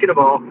 And second of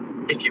all,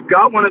 if you've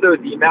got one of those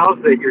emails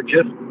that you're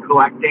just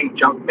collecting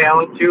junk mail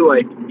into,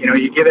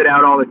 you give it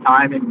out all the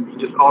time, and you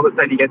just all of a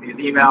sudden you get these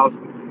emails,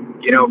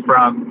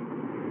 from,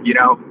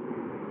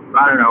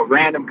 I don't know,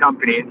 random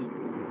companies,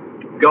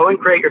 go and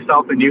create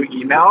yourself a new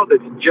email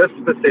that's just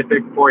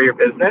specific for your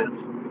business,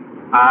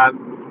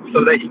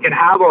 so that you can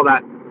have all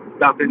that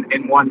stuff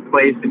in one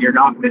place and you're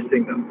not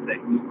missing those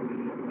things.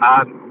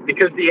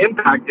 Because the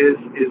impact is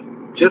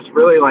just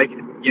really the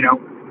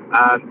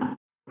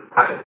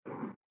fact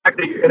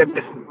that you're going to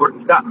miss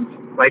important stuff.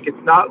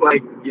 It's not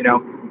work,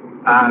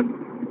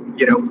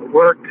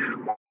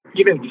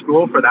 even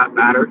school for that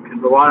matter,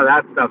 because a lot of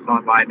that stuff's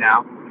online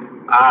now.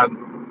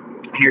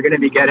 And you're going to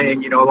be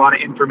getting, a lot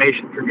of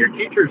information from your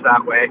teachers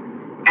that way.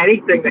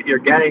 Anything that you're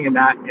getting in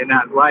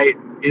that light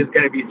is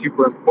going to be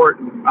super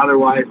important.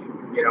 Otherwise,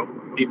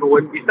 people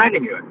wouldn't be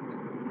sending you it.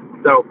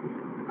 So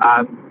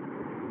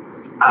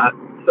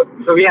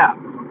yeah.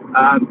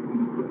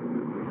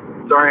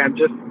 Sorry, I'm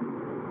just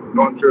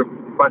going through a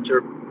bunch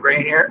of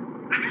brain here.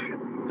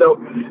 So,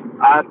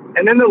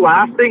 and then the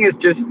last thing is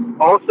just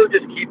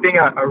keeping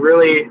a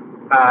really,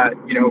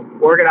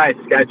 organized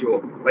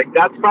schedule.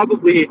 That's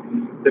probably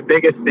the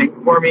biggest thing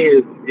for me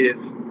is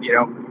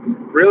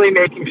really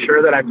making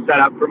sure that I'm set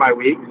up for my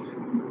weeks.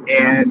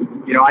 And,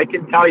 I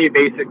can tell you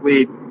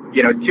basically,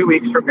 2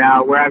 weeks from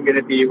now, where I'm going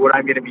to be, what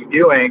I'm going to be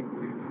doing.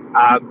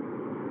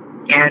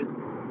 And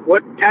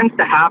what tends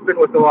to happen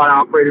with a lot of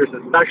operators,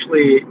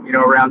 especially,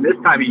 around this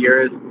time of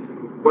year, is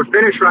we're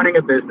finished running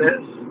a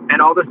business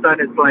and all of a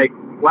sudden it's like,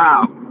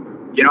 wow,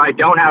 I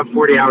don't have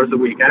 40 hours a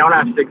week. I don't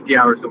have 60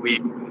 hours a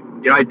week.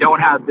 I don't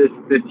have this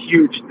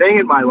huge thing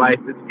in my life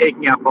that's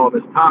taking up all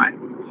this time.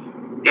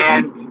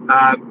 And,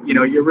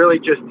 you're really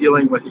just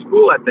dealing with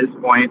school at this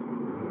point.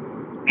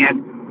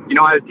 And,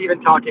 I was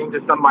even talking to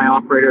some of my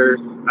operators,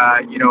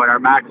 at our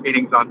max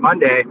meetings on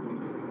Monday,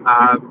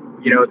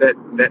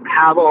 that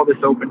have all this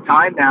open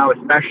time now,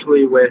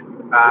 especially with,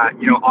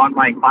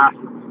 online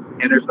classes.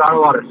 And there's not a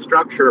lot of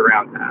structure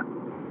around that.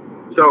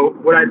 So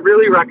what I'd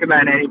really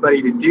recommend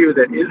anybody to do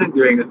that isn't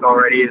doing this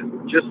already is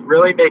just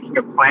really making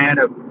a plan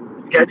of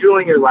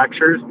scheduling your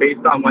lectures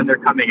based on when they're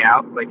coming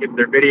out. Like if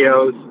they're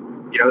videos,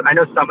 I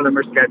know some of them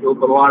are scheduled,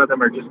 but a lot of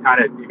them are just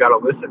kind of, you got to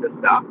listen to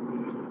stuff.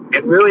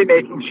 And really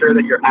making sure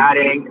that you're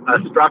adding a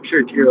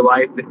structure to your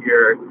life that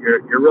you're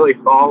really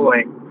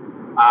following.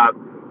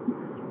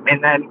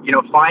 And then,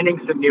 finding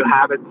some new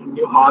habits, some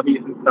new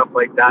hobbies and stuff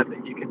like that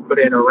you can put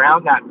in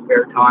around that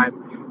spare time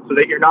so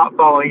that you're not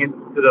falling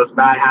into those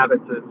bad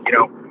habits of,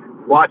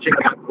 watching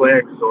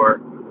Netflix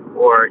or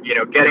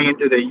getting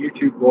into the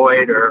YouTube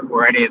void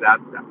or any of that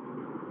stuff.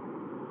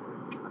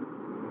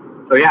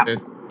 So, yeah.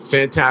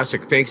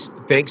 Fantastic. Thanks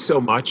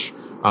so much.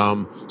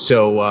 I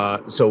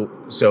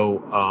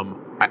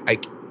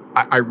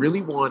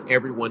really want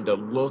everyone to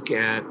look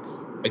at,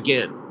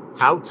 again,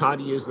 how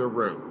tidy is their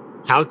room?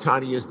 How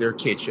tidy is their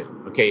kitchen?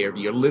 Okay, are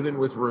you living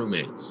with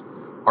roommates?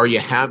 Are you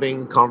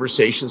having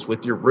conversations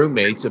with your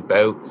roommates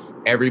about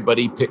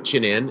everybody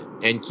pitching in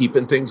and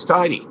keeping things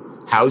tidy?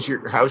 How's your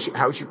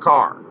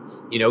car?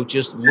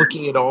 Just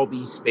looking at all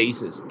these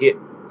spaces. It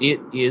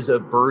is a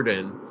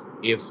burden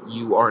if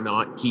you are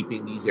not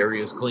keeping these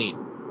areas clean,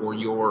 or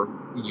your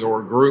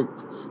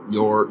group,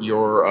 your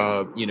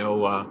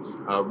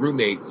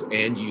roommates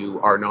and you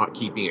are not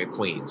keeping it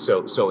clean.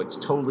 So it's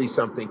totally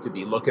something to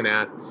be looking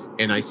at.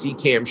 And I see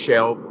Cam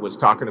Shell was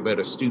talking about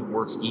a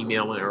StudentWorks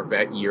email in our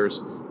vet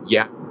years.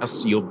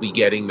 Yes, you'll be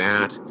getting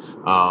that.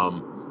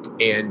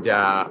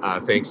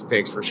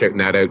 Thanks for shouting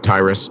that out,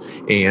 Tyrus.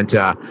 And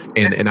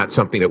that's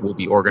something that we'll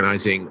be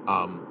organizing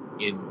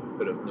in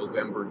sort of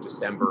November,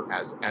 December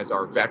as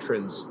our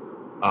veterans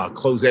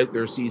close out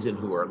their season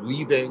who are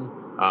leaving.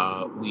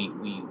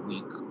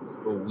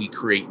 We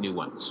create new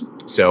ones.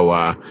 So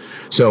I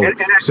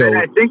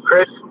think,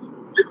 Chris,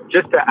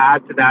 just to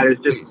add to that is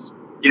just, please.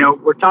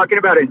 We're talking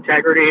about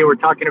integrity, we're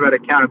talking about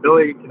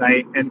accountability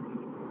tonight, and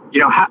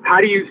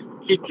how do you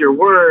keep your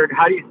word?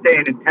 How do you stay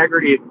in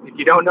integrity if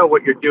you don't know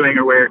what you're doing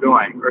or where you're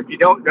going, or if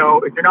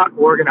you're not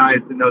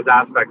organized in those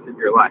aspects of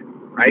your life,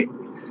 right?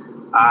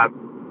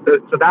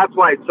 So that's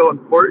why it's so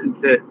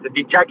important to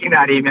be checking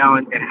that email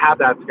and have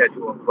that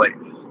schedule in place.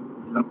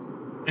 So.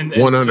 And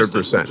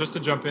 100%. Just to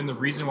jump in, the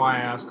reason why I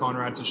asked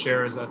Conrad to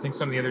share is I think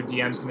some of the other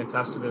DMs can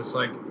attest to this.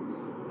 Like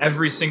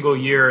every single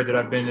year that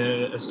I've been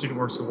at a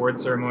StudentWorks award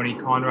ceremony,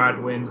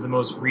 Conrad wins the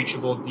most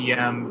reachable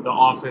DM. The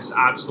office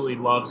absolutely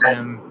loves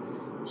him.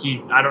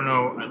 I don't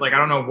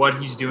know what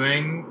he's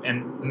doing,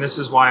 and this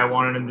is why I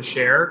wanted him to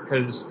share,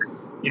 because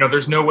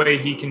there's no way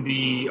he can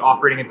be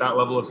operating at that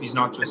level if he's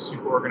not just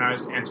super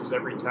organized, answers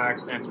every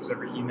text, answers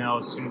every email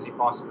as soon as he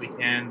possibly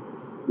can.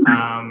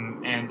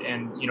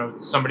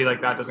 And somebody like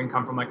that doesn't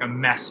come from like a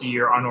messy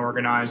or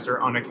unorganized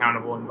or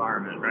unaccountable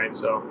environment, right?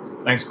 So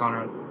thanks,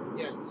 Conrad.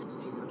 Yeah,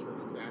 16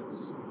 returning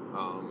vets.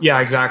 Yeah,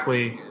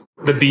 exactly.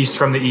 The beast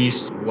from the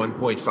east.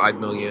 1.5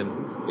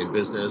 million in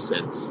business,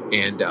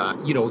 and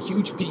a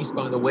huge piece,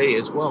 by the way,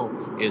 as well,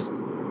 is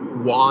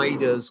why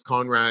does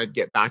Conrad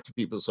get back to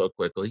people so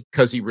quickly?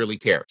 Because he really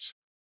cares.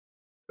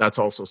 That's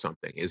also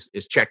something is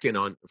check in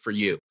on for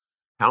you.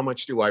 How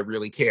much do I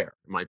really care?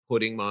 Am I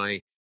putting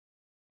my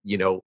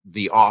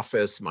the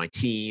office, my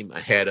team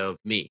ahead of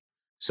me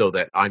so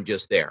that I'm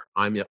just there?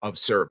 I'm of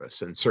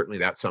service. And certainly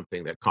that's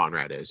something that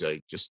Conrad is. I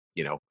just,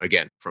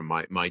 again, from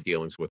my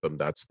dealings with him,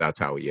 that's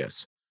how he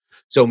is.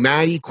 So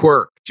Maddie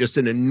Quirk, just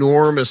an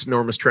enormous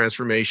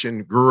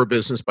transformation, grew her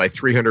business by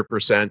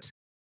 300%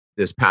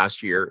 this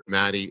past year.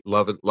 Maddie,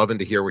 loving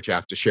to hear what you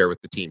have to share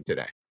with the team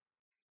today.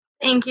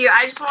 Thank you.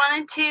 I just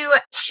wanted to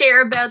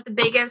share about the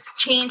biggest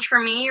change for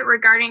me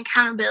regarding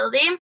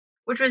accountability,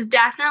 which was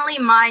definitely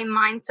my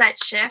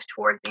mindset shift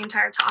towards the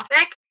entire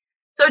topic.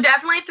 So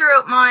definitely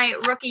throughout my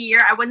rookie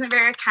year, I wasn't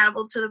very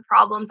accountable to the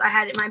problems I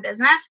had in my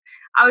business.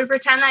 I would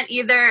pretend that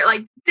either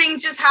like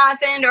things just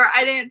happened or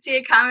I didn't see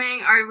it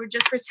coming, or I would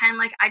just pretend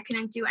like I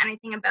couldn't do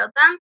anything about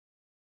them.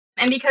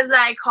 And because of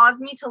that, it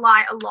caused me to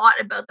lie a lot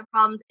about the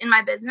problems in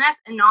my business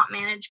and not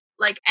manage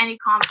like any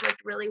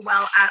conflict really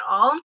well at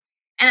all.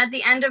 And at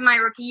the end of my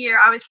rookie year,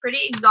 I was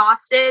pretty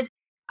exhausted,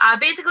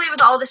 basically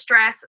with all the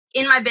stress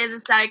in my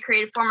business that I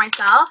created for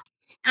myself.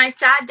 And I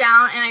sat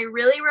down and I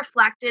really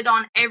reflected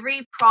on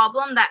every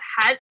problem that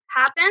had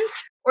happened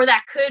or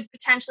that could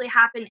potentially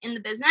happen in the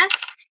business.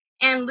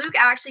 And Luke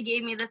actually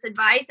gave me this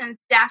advice, and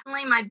it's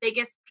definitely my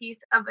biggest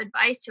piece of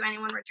advice to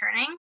anyone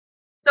returning.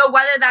 So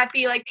whether that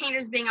be like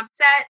painters being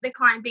upset, the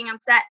client being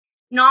upset,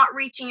 not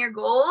reaching your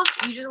goals,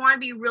 you just want to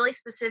be really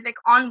specific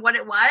on what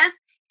it was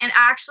and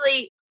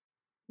actually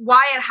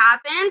why it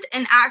happened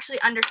and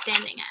actually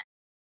understanding it.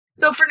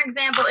 So for an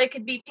example, it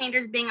could be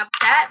painters being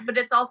upset, but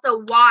it's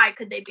also why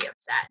could they be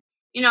upset?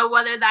 You know,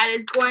 whether that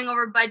is going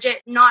over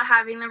budget, not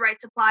having the right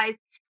supplies,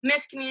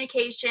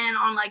 miscommunication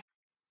on like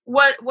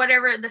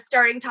whatever the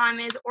starting time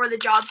is or the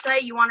job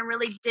site. You want to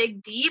really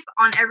dig deep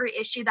on every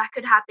issue that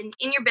could happen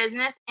in your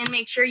business and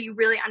make sure you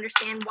really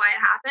understand why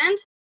it happened.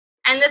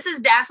 And this is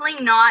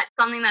definitely not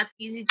something that's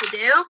easy to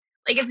do.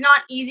 Like, it's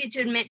not easy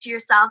to admit to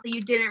yourself that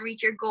you didn't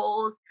reach your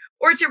goals,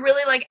 or to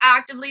really like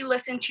actively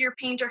listen to your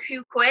painter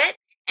who quit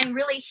and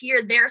really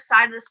hear their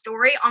side of the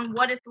story on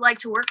what it's like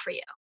to work for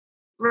you,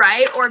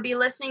 right? Or be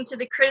listening to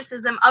the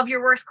criticism of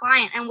your worst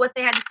client and what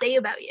they had to say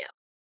about you.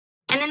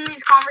 And in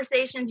these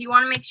conversations, you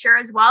want to make sure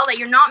as well that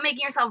you're not making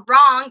yourself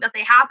wrong, that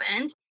they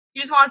happened.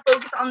 You just want to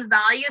focus on the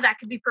value that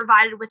could be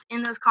provided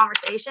within those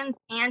conversations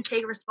and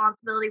take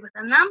responsibility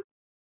within them.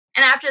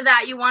 And after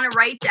that, you want to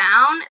write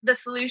down the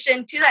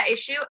solution to that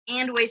issue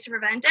and ways to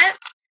prevent it.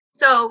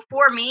 So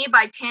for me,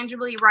 by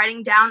tangibly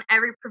writing down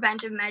every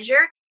preventive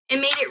measure,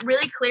 it made it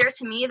really clear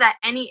to me that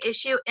any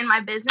issue in my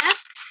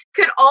business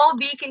could all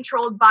be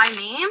controlled by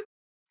me.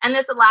 And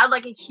this allowed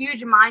like a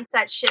huge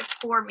mindset shift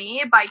for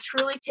me. By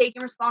truly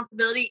taking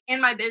responsibility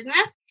in my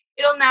business,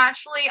 it'll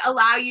naturally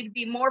allow you to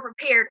be more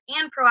prepared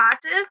and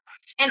proactive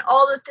in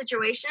all those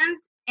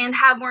situations and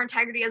have more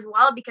integrity as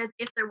well, because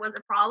if there was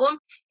a problem,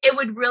 it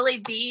would really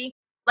be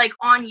like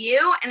on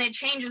you. And it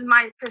changes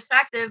my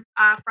perspective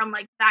from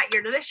like that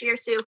year to this year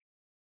to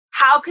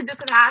how could this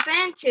have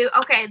happened to,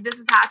 okay, this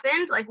has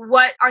happened. Like,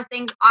 what are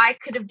things I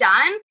could have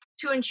done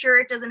to ensure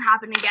it doesn't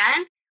happen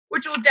again,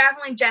 which will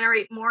definitely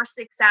generate more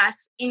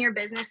success in your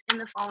business in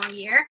the following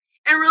year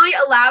and really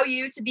allow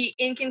you to be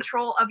in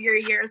control of your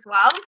year as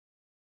well.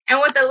 And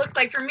what that looks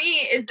like for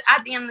me is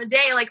at the end of the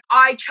day, like,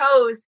 I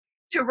chose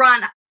to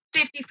run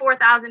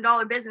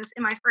 $54,000 business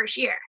in my first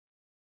year.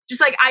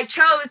 Just like I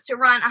chose to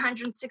run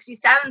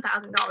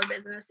 $167,000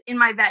 business in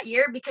my vet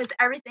year because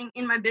everything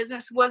in my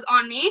business was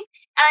on me.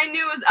 And I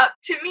knew it was up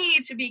to me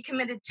to be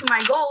committed to my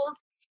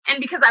goals. And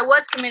because I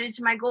was committed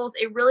to my goals,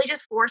 it really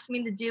just forced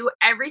me to do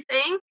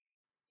everything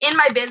in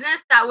my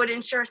business that would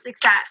ensure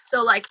success.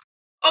 So like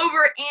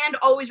over and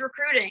always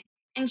recruiting,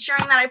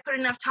 ensuring that I put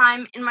enough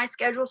time in my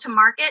schedule to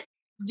market,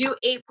 do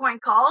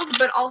 8-point calls,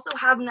 but also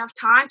have enough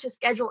time to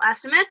schedule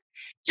estimates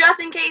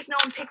just in case no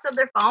one picks up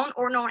their phone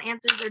or no one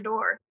answers their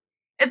door.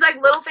 It's like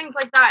little things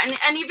like that.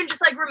 And even just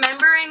like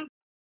remembering,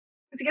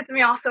 this gets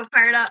me all so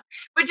fired up,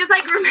 but just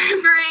like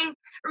remembering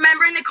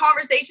the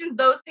conversations,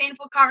 those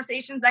painful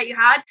conversations that you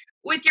had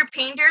with your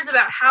painters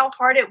about how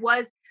hard it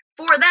was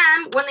for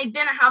them when they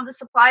didn't have the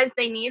supplies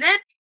they needed.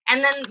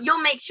 And then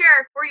you'll make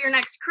sure for your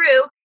next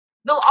crew,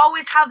 they'll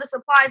always have the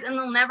supplies and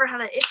they'll never have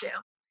that issue.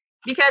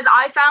 Because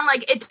I found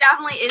like it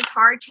definitely is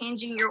hard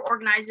changing your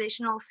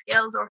organizational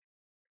skills or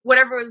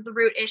whatever was the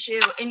root issue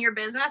in your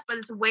business, but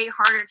it's way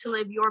harder to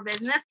live your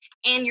business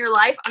and your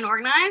life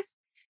unorganized.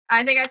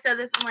 I think I said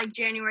this in like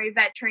January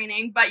vet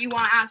training, but you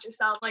want to ask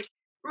yourself, like,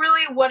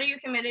 really, what are you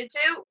committed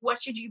to?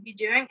 What should you be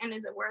doing? And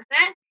is it worth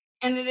it?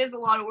 And it is a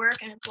lot of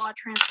work and it's a lot of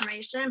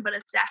transformation, but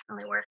it's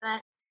definitely worth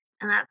it.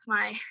 And that's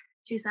my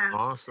 2 cents.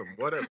 Awesome.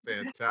 What a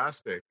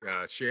fantastic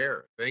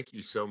share. Thank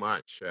you so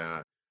much.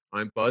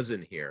 I'm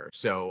buzzing here.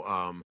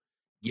 So,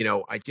 you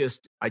know, I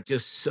just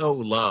so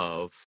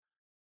love,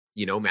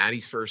 you know,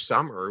 Maddie's first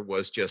summer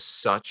was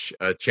just such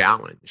a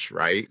challenge,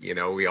 right? You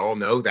know, we all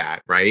know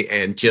that, right?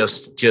 And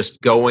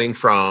just going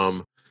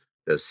from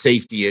the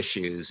safety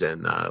issues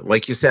and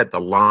like you said, the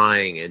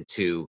lying,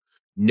 into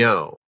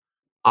no,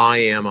 I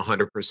am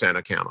 100%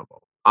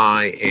 accountable.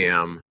 I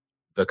am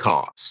the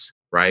cause,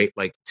 right?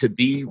 Like, to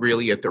be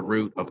really at the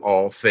root of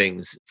all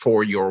things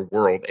for your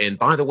world. And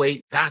by the way,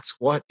 that's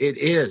what it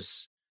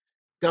is.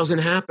 Doesn't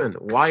happen.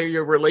 Why are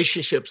your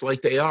relationships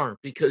like they are?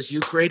 Because you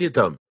created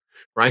them,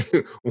 right?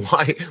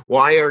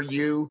 Why are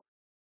you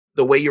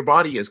the way your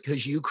body is?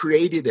 Because you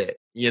created it.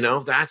 You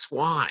know, that's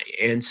why.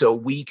 And so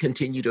we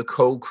continue to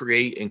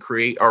co-create and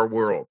create our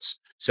worlds.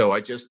 So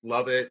I just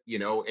love it, you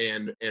know,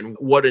 and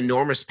what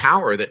enormous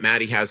power that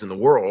Maddie has in the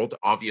world.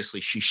 Obviously,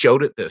 she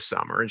showed it this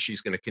summer, and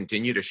she's going to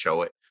continue to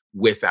show it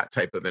with that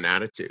type of an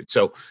attitude.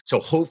 So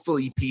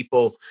hopefully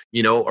people,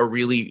 you know, are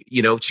really,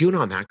 you know, tune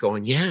on that,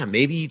 going, yeah,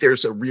 maybe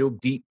there's a real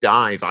deep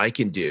dive I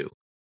can do.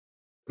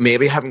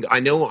 Maybe I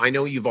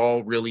know you've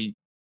all really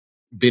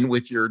been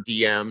with your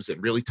DMs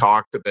and really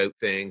talked about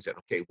things and,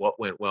 okay, what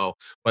went well,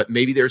 but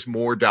maybe there's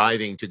more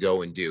diving to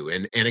go and do.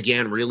 And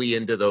again, really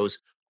into those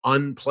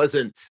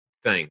unpleasant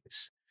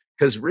things,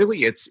 because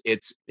really it's,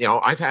 you know,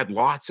 I've had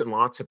lots and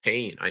lots of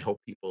pain. I hope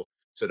people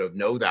sort of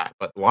know that,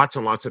 but lots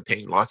and lots of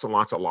pain, lots and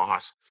lots of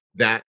loss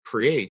that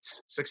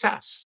creates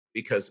success,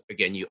 because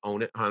again, you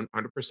own it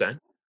 100%.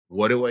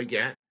 What do I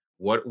get?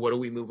 What do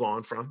we move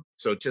on from?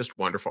 So just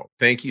wonderful.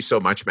 Thank you so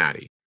much,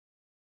 Maddie.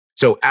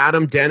 So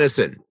Adam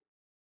Dennison,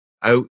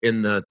 out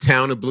in the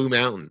town of Blue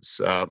Mountains,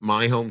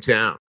 my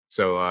hometown.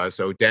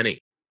 So Denny.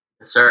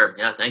 Yes, sir.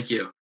 Yeah, thank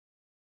you.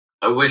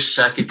 I wish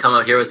I could come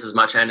out here with as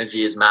much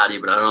energy as Maddie,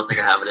 but I don't think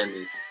I have it in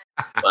me.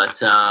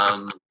 But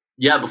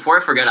yeah, before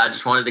I forget, I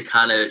just wanted to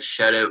kind of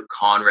shout out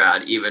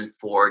Conrad, even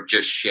for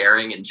just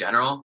sharing in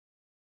general,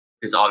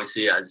 because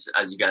obviously, as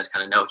you guys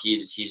kind of know,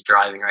 he's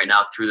driving right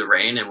now through the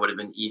rain. It would have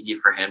been easy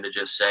for him to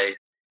just say,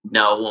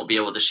 "No, won't be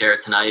able to share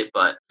it tonight."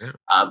 But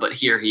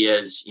here he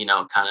is,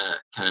 kind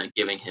of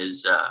giving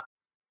his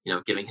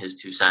giving his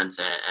 2 cents,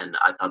 and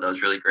I thought that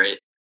was really great.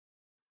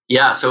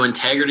 Yeah, so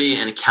integrity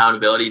and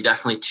accountability,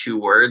 definitely 2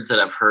 words that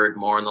I've heard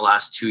more in the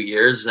last 2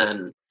 years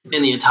than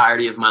in the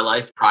entirety of my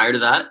life prior to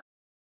that.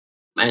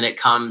 And it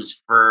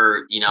comes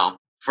for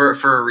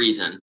a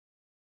reason,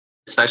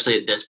 especially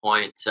at this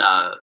point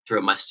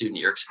throughout my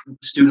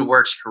student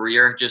works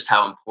career, just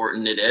how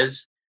important it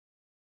is.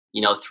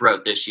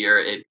 Throughout this year,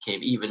 it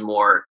became even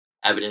more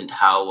evident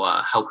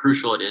how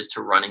crucial it is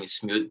to running a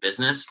smooth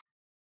business.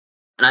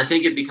 And I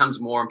think it becomes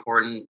more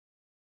important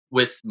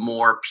with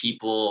more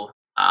people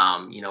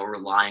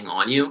relying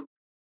on you,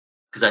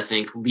 because I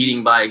think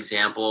leading by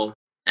example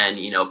and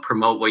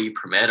promote what you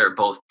permit are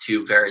both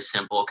 2 very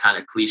simple kind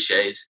of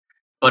cliches,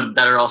 but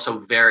that are also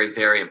very,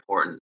 very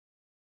important.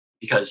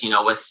 Because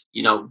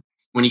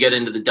when you get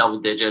into the double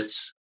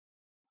digits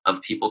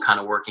of people kind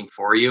of working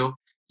for you,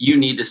 you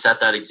need to set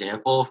that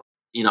example,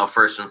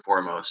 first and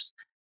foremost,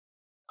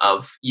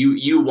 of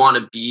you want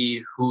to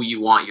be who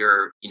you want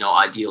your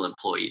ideal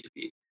employee to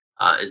be,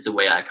 is the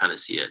way I kind of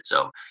see it.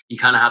 So you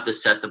kind of have to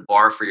set the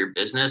bar for your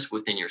business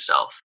within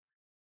yourself.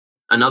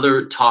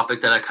 Another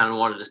topic that I kind of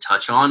wanted to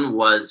touch on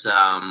was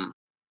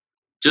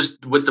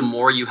just with the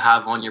more you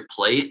have on your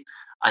plate,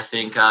 I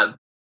think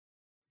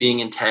being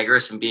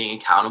integrous and being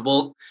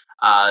accountable,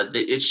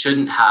 it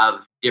shouldn't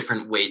have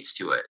different weights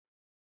to it.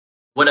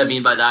 What I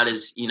mean by that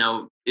is,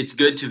 it's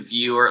good to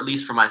view, or at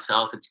least for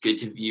myself, it's good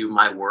to view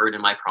my word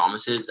and my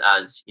promises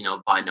as,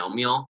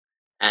 binomial.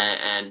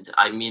 And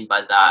I mean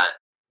by that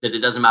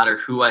it doesn't matter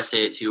who I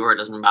say it to, or it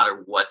doesn't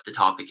matter what the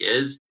topic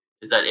is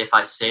that if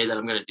I say that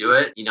I'm going to do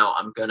it,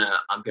 I'm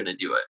going to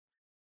do it.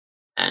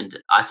 And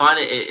I find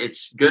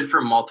it's good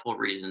for multiple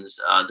reasons.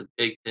 The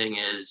big thing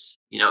is,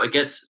 it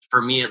gets,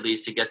 for me at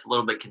least, it gets a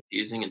little bit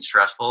confusing and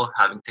stressful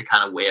having to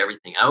kind of weigh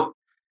everything out.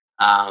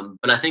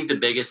 But I think the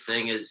biggest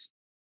thing is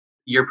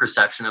your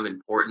perception of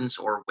importance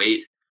or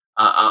weight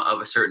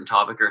of a certain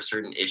topic or a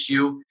certain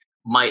issue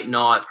might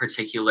not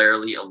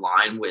particularly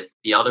align with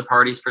the other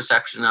party's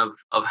perception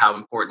of how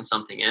important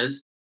something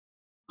is.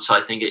 So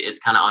I think it's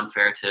kind of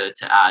unfair to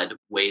add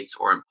weights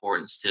or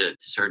importance to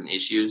certain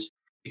issues,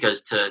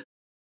 because to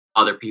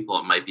other people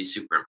it might be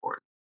super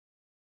important.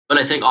 But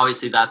I think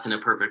obviously that's in a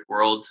perfect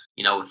world,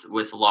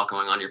 with a lot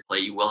going on your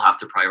plate, you will have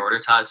to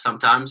prioritize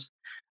sometimes.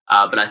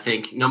 But I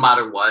think no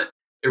matter what,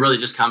 it really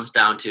just comes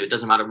down to, it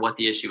doesn't matter what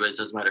the issue is,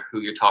 doesn't matter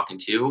who you're talking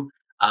to,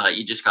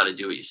 you just got to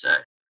do what you say.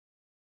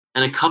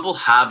 And a couple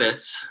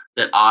habits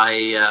that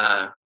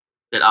I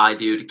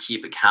do to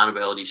keep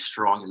accountability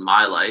strong in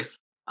my life.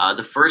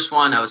 The first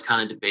one I was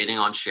kind of debating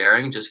on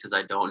sharing, just because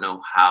I don't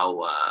know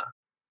how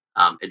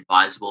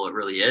advisable it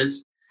really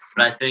is.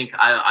 But I think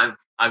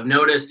I've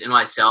noticed in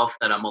myself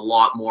that I'm a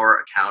lot more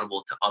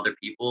accountable to other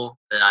people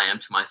than I am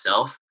to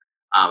myself,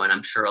 and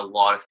I'm sure a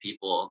lot of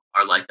people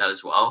are like that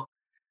as well.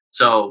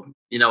 So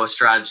a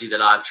strategy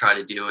that I've tried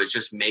to do is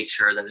just make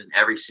sure that in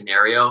every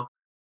scenario,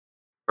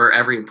 or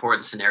every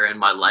important scenario in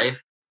my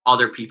life,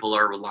 other people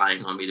are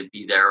relying on me to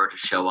be there or to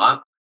show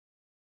up.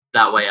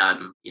 That way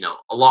I'm,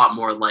 a lot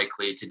more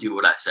likely to do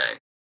what I say.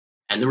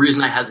 And the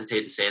reason I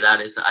hesitate to say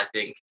that is I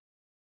think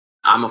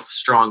I'm a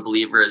strong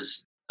believer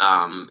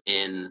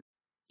in,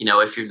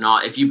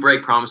 if you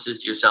break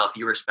promises to yourself,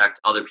 you respect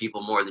other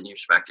people more than you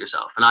respect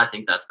yourself. And I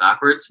think that's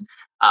backwards.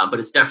 But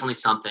it's definitely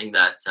something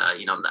that,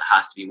 that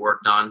has to be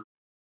worked on.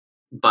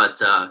 But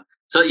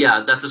so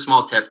yeah, that's a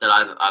small tip that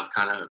I've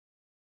kind of,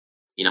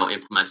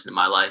 implemented in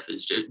my life,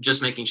 is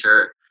just making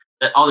sure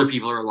that other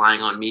people are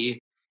relying on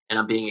me and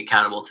I'm being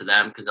accountable to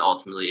them, because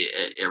ultimately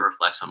it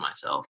reflects on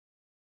myself.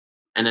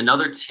 And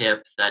another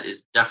tip that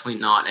is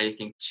definitely not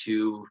anything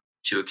too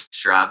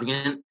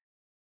extravagant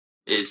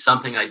is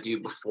something I do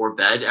before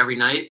bed every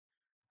night.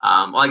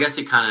 Well, I guess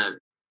it kind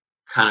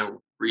of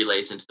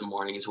relays into the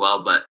morning as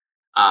well. But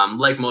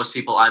like most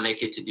people, I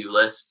make a to-do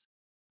list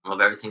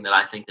of everything that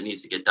I think that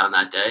needs to get done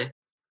that day.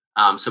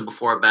 So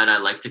before bed, I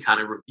like to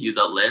kind of review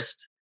the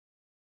list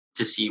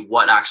to see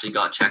what actually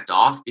got checked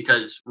off,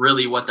 because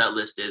really what that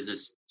list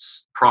is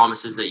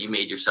promises that you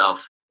made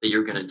yourself that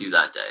you're going to do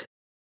that day.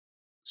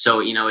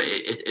 So,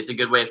 it's a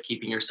good way of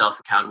keeping yourself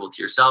accountable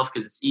to yourself,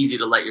 because it's easy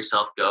to let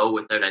yourself go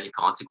without any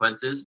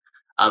consequences.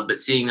 But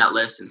seeing that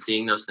list and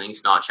seeing those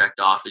things not checked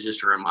off is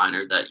just a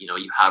reminder that,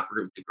 you have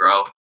room to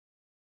grow,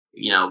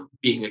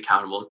 being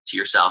accountable to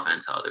yourself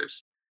and to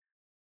others.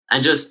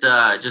 And just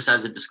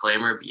as a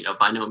disclaimer,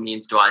 by no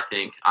means do I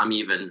think I'm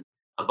even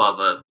above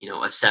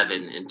a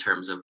 7 in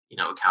terms of,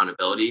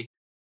 accountability,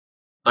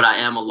 but I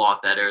am a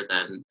lot better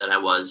than I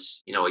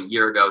was, a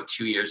year ago,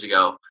 2 years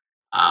ago.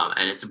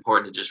 And it's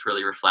important to just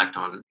really reflect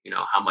on,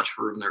 how much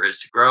room there is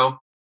to grow,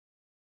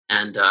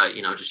 and,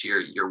 just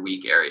your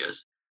weak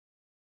areas.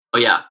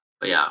 But yeah.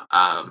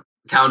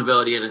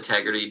 accountability and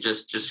integrity,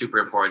 just super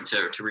important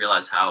to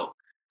realize how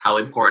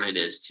important it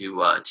is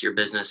to your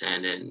business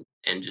and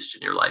just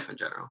in your life in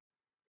general.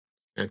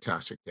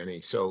 Fantastic,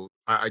 Denny. So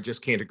I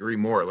just can't agree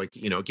more. Like,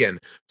 again,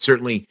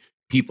 certainly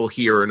people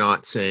here are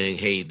not saying,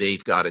 hey,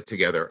 they've got it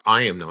together.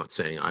 I am not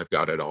saying I've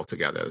got it all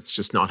together. It's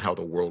just not how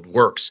the world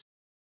works.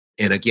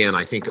 And again,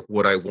 I think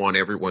what I want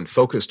everyone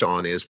focused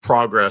on is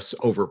progress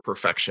over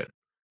perfection.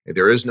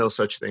 There is no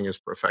such thing as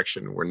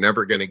perfection. We're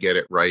never going to get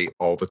it right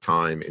all the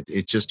time.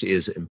 It just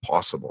is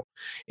impossible.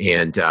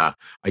 And I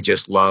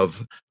just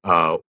love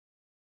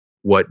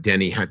what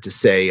Denny had to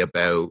say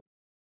about,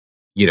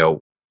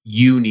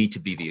 you need to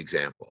be the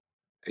example.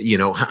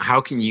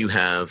 How can you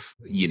have,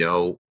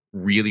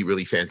 really,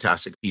 really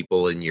fantastic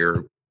people in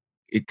your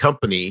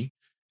company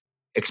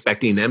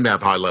expecting them to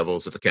have high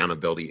levels of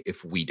accountability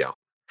if we don't?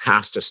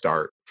 Has to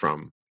start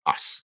from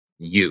us,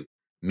 you,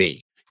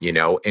 me,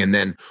 and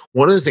then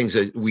one of the things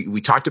that we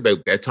talked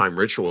about bedtime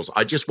rituals.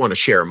 I just want to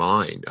share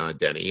mine,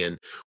 Denny. And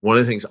one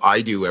of the things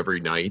I do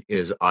every night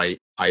is I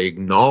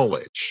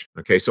acknowledge.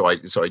 Okay. So I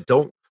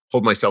don't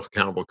hold myself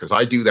accountable because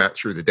I do that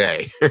through the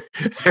day.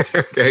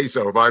 Okay.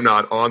 So if I'm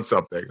not on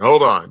something,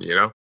 hold on,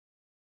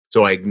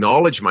 so I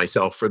acknowledge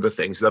myself for the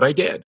things that I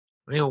did.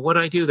 What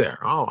did I do there?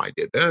 Oh, I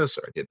did this,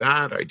 or I did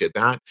that, or I did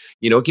that.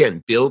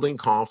 Again, building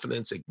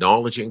confidence,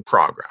 acknowledging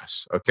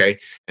progress. Okay.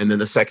 And then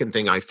the second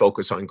thing, I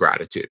focus on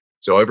gratitude.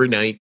 So every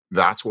night,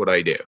 that's what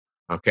I do.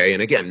 Okay.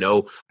 And again,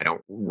 no, I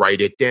don't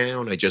write it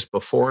down.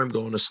 Before I'm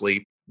going to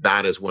sleep,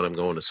 that is when I'm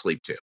going to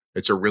sleep to.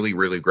 It's a really,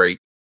 really great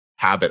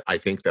habit, I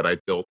think, that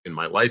I've built in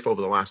my life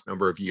over the last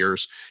number of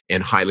years,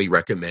 and highly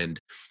recommend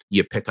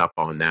you pick up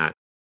on that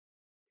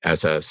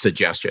as a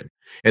suggestion.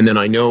 And then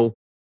I know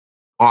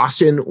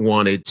Austin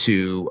wanted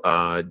to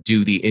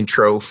do the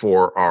intro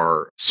for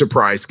our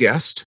surprise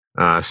guest.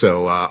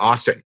 So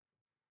Austin.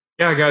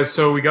 Yeah, guys.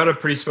 So we got a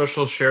pretty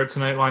special share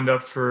tonight lined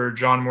up for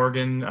John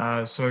Morgan.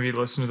 Some of you that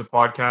listen to the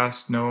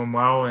podcast know him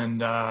well.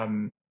 And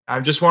I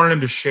just wanted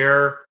him to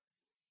share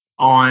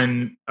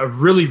on a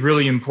really,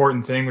 really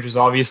important thing, which is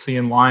obviously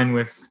in line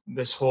with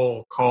this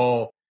whole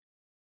call.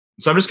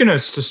 So I'm just going to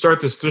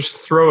start this, just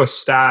throw a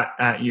stat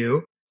at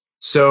you.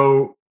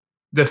 So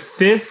the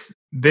 5th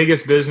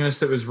biggest business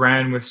that was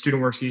ran with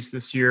StudentWorks East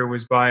this year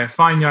was by a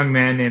fine young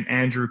man named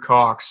Andrew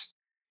Cox.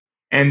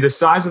 And the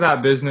size of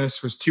that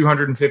business was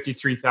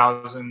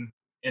 $253,000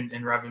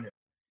 in revenue.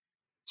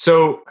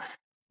 So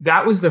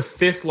that was the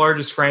 5th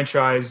largest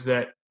franchise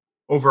that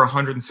over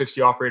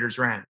 160 operators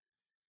ran.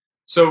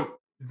 So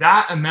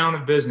that amount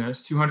of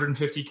business,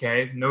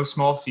 $250K, no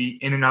small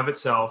feat in and of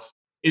itself,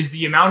 is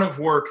the amount of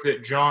work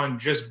that John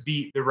just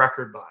beat the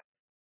record by.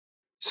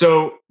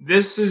 So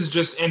this is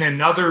just in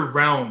another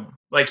realm.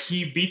 Like,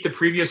 he beat the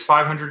previous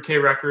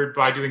 500K record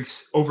by doing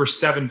over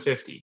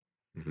 750.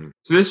 Mm-hmm.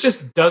 So this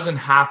just doesn't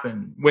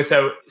happen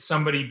without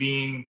somebody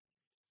being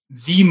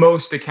the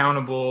most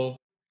accountable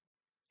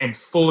and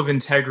full of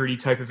integrity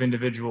type of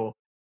individual.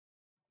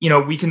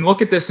 We can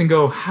look at this and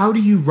go, how do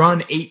you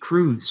run 8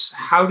 crews?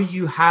 How do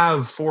you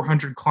have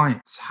 400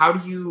 clients? How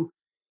do you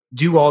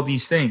do all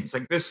these things?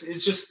 Like, this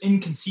is just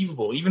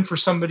inconceivable. Even for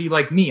somebody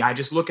like me, I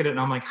just look at it and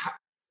I'm like,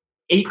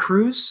 8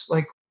 crews?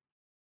 Like,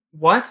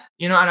 what?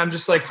 And I'm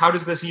just like, how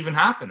does this even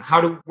happen?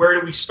 Where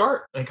do we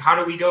start? Like, how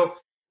do we go,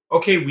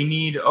 okay, we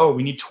need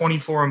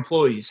 24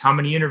 employees. How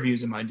many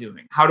interviews am I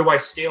doing? How do I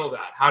scale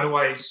that? How do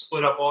I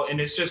split up all?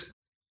 And it's just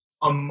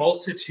a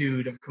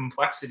multitude of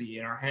complexity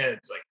in our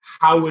heads. Like,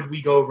 how would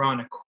we go run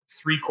a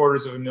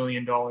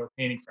 $750,000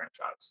 painting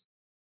franchise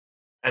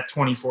at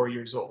 24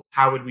 years old?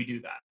 How would we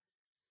do that?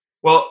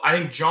 Well, I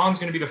think John's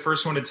going to be the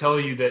first one to tell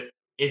you that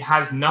it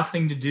has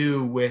nothing to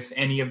do with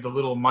any of the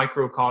little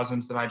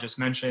microcosms that I just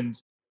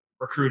mentioned: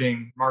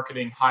 recruiting,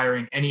 marketing,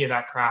 hiring, any of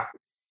that crap.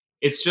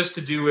 It's just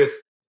to do with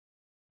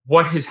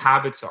what his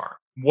habits are.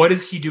 What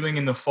is he doing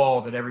in the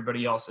fall that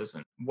everybody else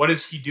isn't? What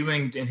is he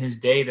doing in his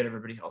day that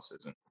everybody else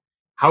isn't?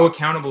 How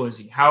accountable is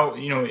he? Do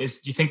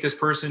you think this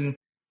person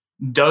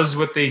does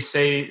what they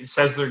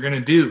says they're going to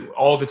do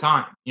all the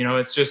time?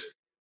 It's just,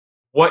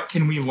 what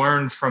can we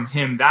learn from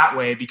him that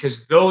way?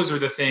 Because those are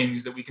the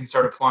things that we can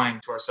start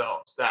applying to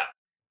ourselves that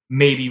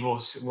maybe we'll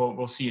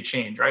see a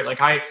change, right?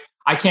 Like,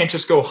 I can't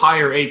just go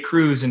hire 8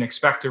 crews and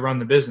expect to run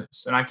the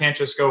business. And I can't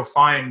just go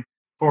find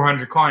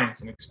 400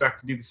 clients and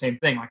expect to do the same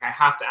thing. Like, I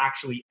have to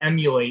actually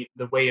emulate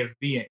the way of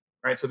being,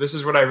 right? So this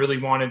is what I really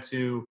wanted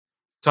to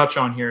touch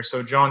on here.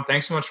 So John,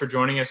 thanks so much for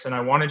joining us. And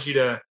I wanted you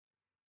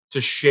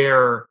to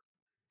share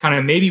kind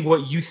of maybe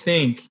what you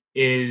think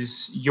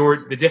is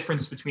the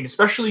difference between,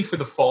 especially for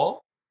the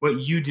fall,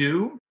 what you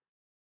do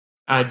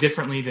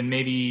differently than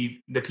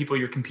maybe the people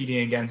you're competing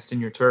against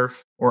in your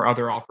turf or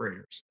other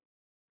operators.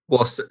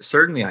 Well,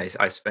 certainly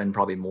I spend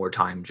probably more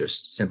time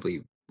just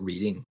simply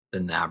reading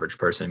than the average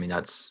person. I mean,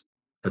 that's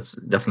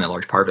definitely a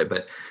large part of it.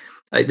 But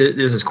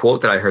there's this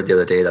quote that I heard the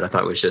other day that I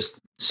thought was just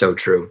so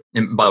true.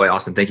 And by the way,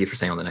 Austin, thank you for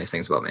saying all the nice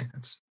things about me.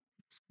 It's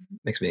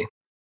makes me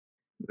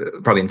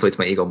probably inflates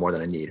my ego more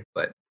than I need.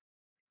 But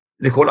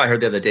the quote I heard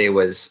the other day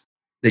was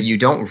that you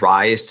don't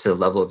rise to the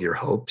level of your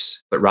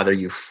hopes, but rather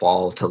you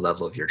fall to the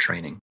level of your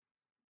training.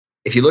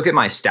 if you look at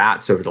my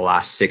stats over the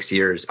last 6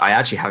 years, I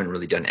actually haven't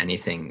really done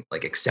anything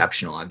like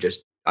exceptional. I've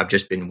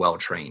just been well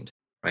trained,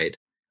 right?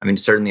 I mean,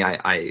 certainly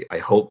I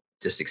hope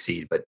to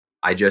succeed, but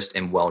I just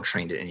am well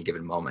trained at any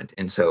given moment.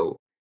 And so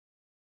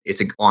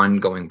it's an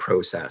ongoing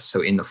process.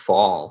 So in the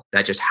fall,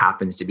 that just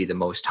happens to be the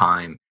most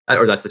time,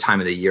 or that's the time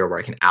of the year where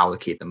I can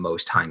allocate the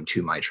most time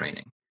to my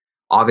training.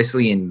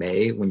 Obviously in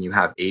May, when you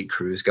have 8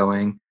 crews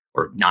going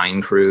or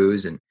 9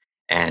 crews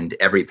and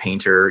every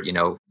painter,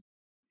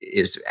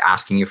 is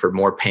asking you for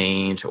more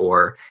paint,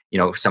 or,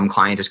 some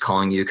client is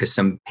calling you because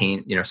some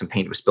paint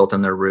was spilt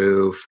on their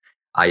roof.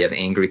 You have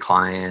angry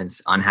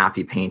clients,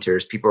 unhappy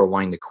painters, people are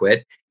wanting to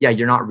quit. Yeah,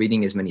 you're not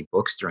reading as many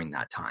books during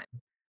that time,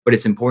 but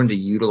it's important to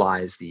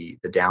utilize the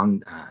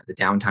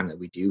downtime that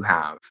we do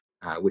have,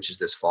 which is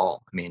this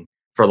fall. I mean,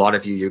 for a lot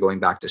of you, you're going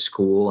back to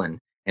school and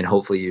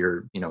hopefully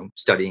you're,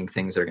 studying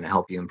things that are going to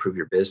help you improve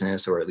your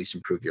business or at least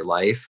improve your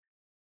life.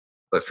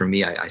 But for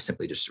me, I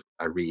simply just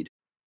read.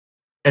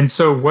 And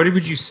so what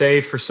would you say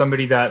for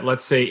somebody that,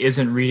 let's say,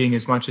 isn't reading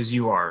as much as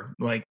you are?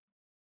 Like,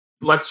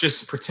 let's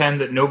just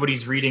pretend that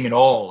nobody's reading at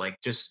all. Like,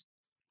 just,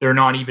 they're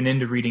not even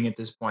into reading at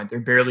this point.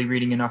 They're barely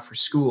reading enough for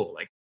school.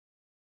 Like,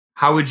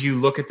 how would you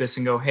look at this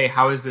and go, hey,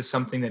 how is this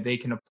something that they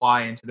can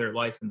apply into their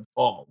life in the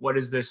fall? What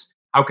is this?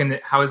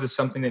 How is this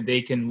something that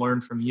they can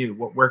learn from you?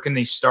 Where can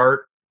they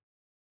start?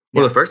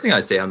 Well, the first thing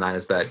I'd say on that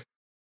is that,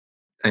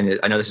 and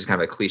I know this is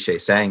kind of a cliche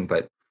saying,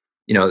 but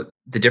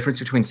the difference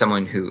between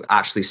someone who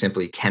actually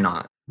simply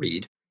cannot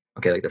read,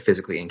 okay, like they're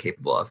physically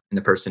incapable of, and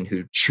the person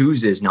who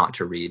chooses not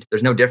to read,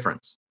 there's no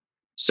difference.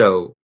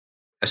 So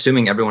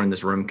assuming everyone in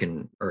this room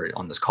or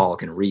on this call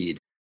can read,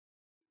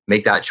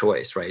 make that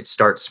choice, right?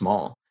 Start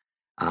small.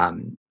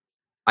 I'd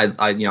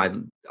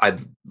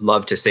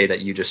love to say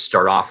that you just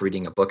start off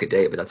reading a book a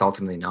day, but that's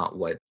ultimately not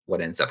what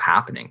ends up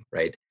happening,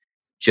 right?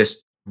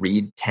 Just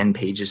read 10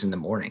 pages in the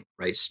morning,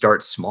 right?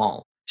 Start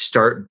small.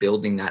 Start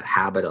building that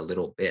habit a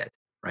little bit,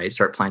 right?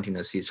 Start planting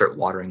those seeds, start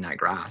watering that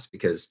grass,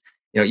 because,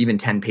 even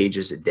 10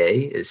 pages a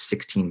day is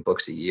 16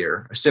 books a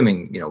year,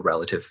 assuming,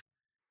 relative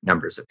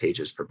numbers of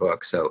pages per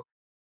book. So,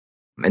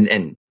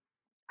 and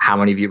how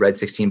many of you read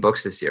 16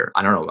 books this year?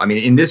 I don't know. I mean,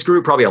 in this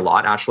group, probably a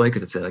lot actually,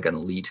 because it's like an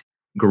elite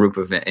group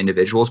of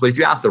individuals. But if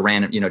you ask the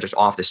random, just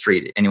off the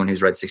street, anyone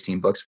who's read 16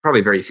 books,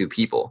 probably very few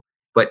people.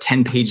 But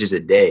 10 pages a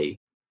day,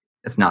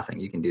 that's nothing.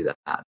 You can do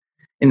that.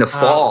 In the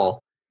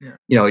fall,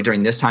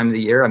 during this time of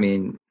the year, I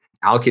mean,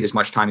 allocate as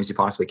much time as you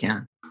possibly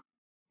can.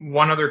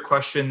 One other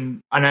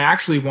question, and I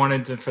actually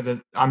wanted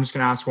to, I'm just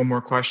going to ask one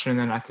more question, and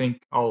then I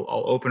think I'll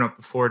open up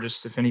the floor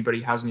just if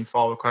anybody has any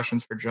follow-up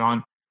questions for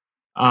John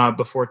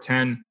before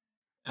 10.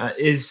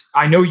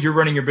 I know you're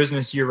running your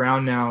business year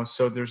round now,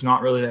 so there's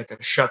not really like a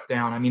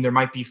shutdown. I mean, there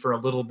might be for a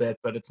little bit,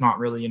 but it's not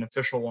really an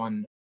official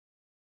one.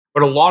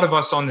 But a lot of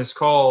us on this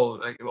call,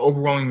 like the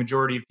overwhelming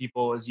majority of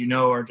people, as you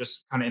know, are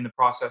just kind of in the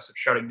process of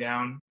shutting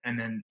down. And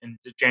then in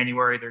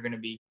January, they're going to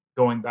be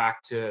going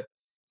back to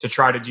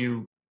try to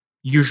do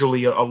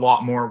usually a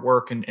lot more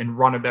work and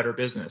run a better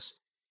business.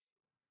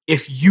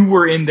 If you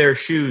were in their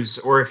shoes,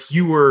 or if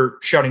you were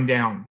shutting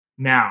down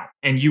now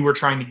and you were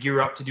trying to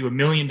gear up to do $1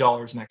 million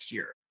next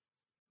year,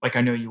 like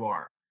I know you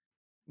are,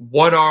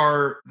 what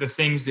are the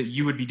things that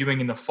you would be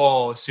doing in the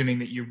fall, assuming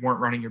that you weren't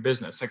running your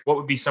business? Like, what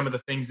would be some of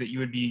the things that you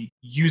would be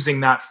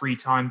using that free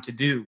time to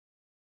do?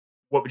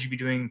 What would you be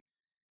doing?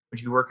 Would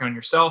you be working on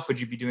yourself? Would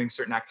you be doing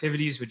certain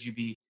activities? Would you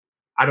be,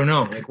 I don't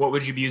know, like, what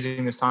would you be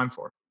using this time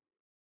for?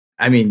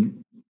 I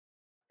mean,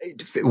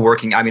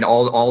 working, I mean,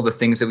 all the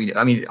things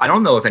that I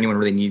don't know if anyone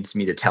really needs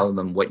me to tell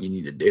them what you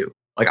need to do.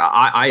 Like,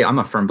 I'm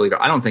a firm believer.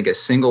 I don't think a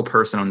single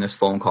person on this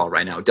phone call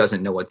right now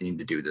doesn't know what they need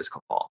to do this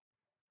fall.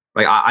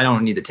 Right? I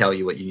don't need to tell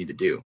you what you need to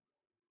do,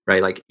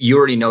 right? Like, you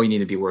already know you need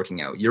to be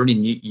working out. You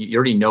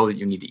already know that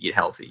you need to eat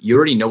healthy. You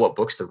already know what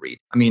books to read.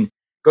 I mean,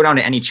 go down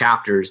to any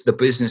chapters, the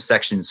business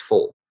section is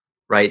full,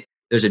 right?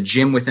 There's a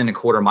gym within a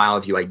quarter mile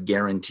of you. I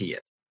guarantee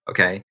it.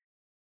 Okay.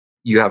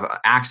 You have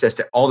access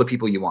to all the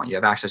people you want. You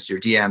have access to your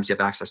DMs. You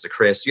have access to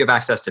Chris. You have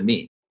access to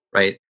me,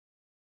 right?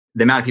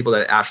 The amount of people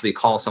that actually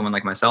call someone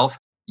like myself,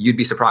 you'd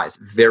be surprised.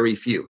 Very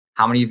few.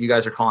 How many of you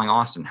guys are calling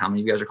Austin? How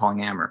many of you guys are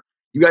calling Amber?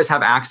 You guys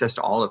have access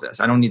to all of this.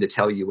 I don't need to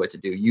tell you what to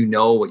do. You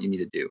know what you need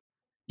to do.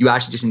 You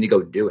actually just need to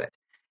go do it.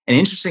 And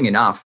interesting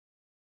enough,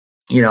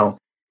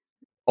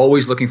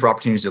 always looking for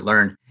opportunities to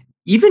learn.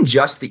 Even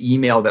just the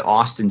email that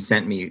Austin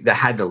sent me that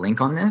had the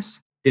link on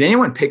this, did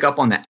anyone pick up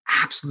on the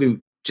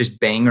absolute just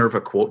banger of a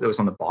quote that was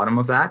on the bottom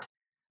of that?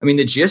 I mean,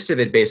 the gist of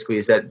it basically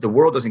is that the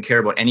world doesn't care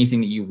about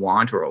anything that you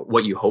want or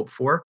what you hope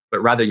for, but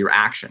rather your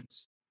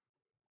actions.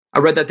 I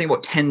read that thing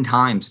about 10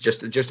 times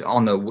just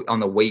on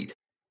the wait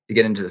to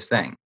get into this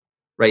thing.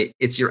 Right?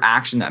 It's your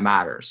action that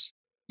matters.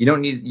 You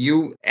don't need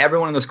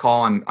everyone on this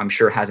call, I'm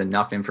sure, has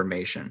enough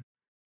information.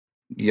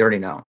 You already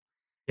know.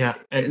 Yeah.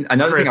 And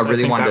another Chris, thing I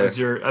really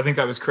wanted I think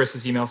that was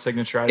Chris's email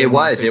signature. It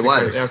was.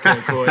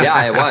 Okay, cool.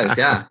 Yeah, it was.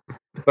 Yeah.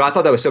 But I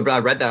thought that was so, but I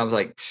read that. I was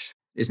like,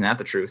 isn't that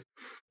the truth?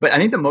 But I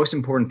think the most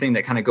important thing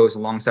that kind of goes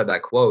alongside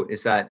that quote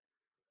is that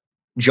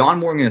John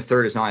Morgan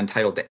III is not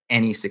entitled to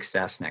any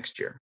success next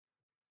year.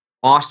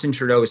 Austin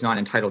Trudeau is not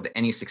entitled to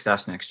any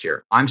success next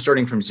year. I'm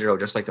starting from zero,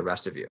 just like the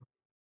rest of you,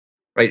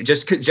 right?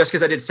 Just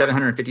because I did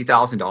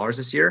 $750,000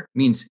 this year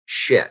means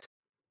shit.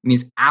 It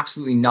means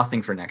absolutely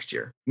nothing for next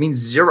year. It means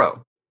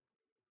zero.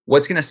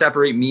 What's going to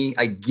separate me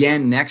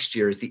again next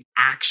year is the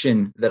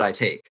action that I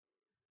take.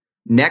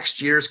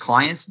 Next year's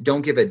clients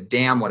don't give a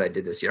damn what I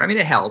did this year. I mean,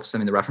 it helps. I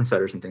mean, the reference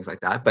letters and things like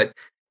that, but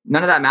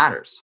none of that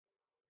matters.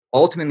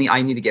 Ultimately,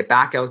 I need to get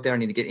back out there. I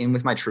need to get in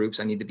with my troops.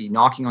 I need to be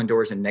knocking on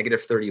doors in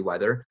 -30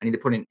 weather. I need to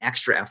put in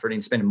extra effort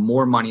and spend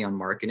more money on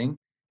marketing.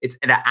 It's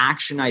the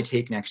action I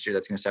take next year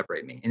that's going to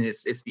separate me. And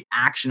it's the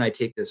action I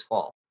take this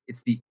fall.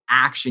 It's the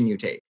action you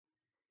take.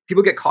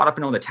 People get caught up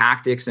in all the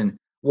tactics and,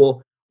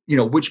 well,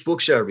 which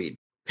book should I read?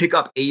 Pick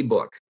up a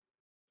book.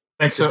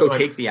 Thanks. Just go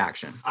take the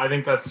action. I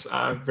think that's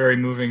very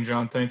moving,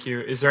 John. Thank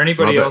you. Is there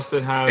anybody else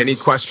that has any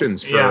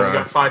questions? We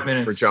got 5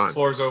 minutes. For John.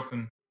 Floor's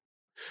open.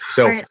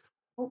 So, right.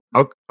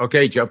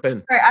 Okay, jump in.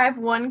 All right, I have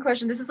one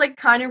question. This is like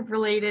kind of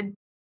related.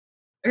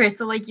 Okay,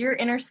 so like your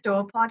Inner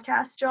Stoa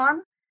podcast,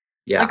 John.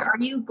 Yeah. Like, are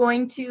you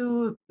going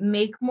to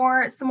make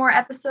some more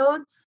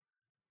episodes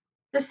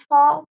this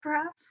fall,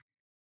 perhaps?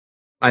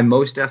 I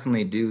most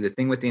definitely do. The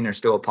thing with the Inner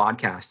Stoa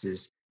podcast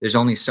is there's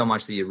only so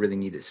much that you really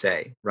need to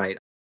say, right?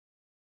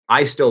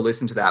 I still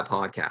listen to that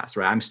podcast,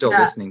 right? I'm still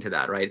listening to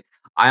that, right?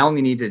 I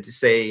only need to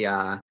say,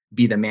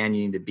 be the man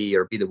you need to be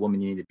or be the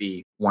woman you need to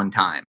be one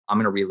time. I'm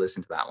going to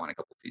re-listen to that one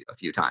a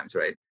few times,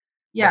 right?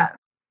 Yeah.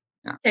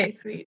 Yeah. Okay,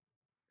 sweet.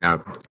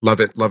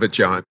 Love it,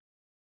 John.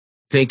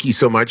 Thank you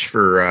so much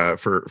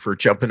for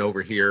jumping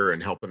over here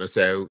and helping us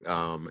out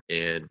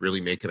and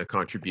really making a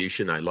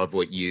contribution. I love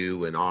what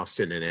you and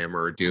Austin and Emma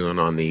are doing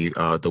on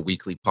the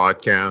weekly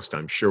podcast.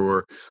 I'm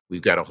sure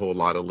we've got a whole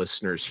lot of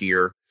listeners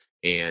here,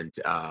 and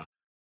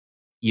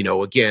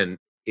again,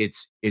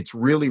 it's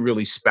really,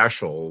 really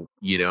special.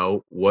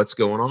 What's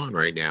going on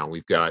right now.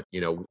 We've got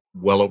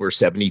well over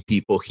 70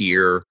 people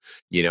here.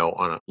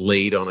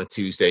 Late on a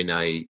Tuesday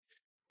night,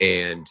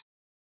 and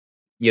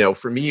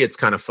for me, it's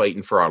kind of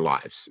fighting for our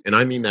lives. And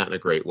I mean that in a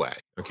great way.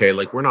 Okay.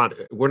 Like we're not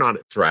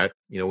at threat,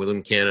 we live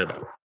in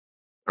Canada.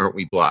 Aren't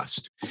we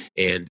blessed?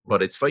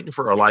 But it's fighting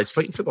for our lives,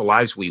 fighting for the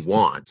lives we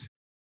want.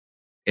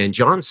 And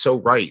John's so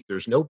right.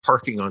 There's no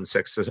parking on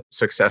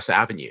Success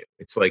Avenue.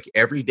 It's like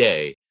every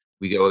day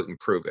we go out and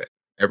prove it.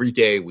 Every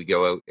day we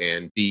go out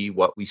and be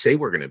what we say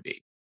we're going to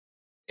be.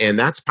 And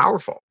that's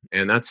powerful.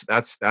 And that's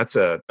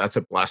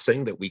a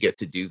blessing that we get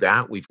to do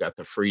that. We've got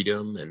the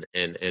freedom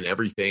and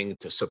everything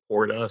to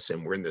support us.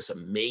 And we're in this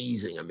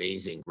amazing,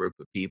 amazing group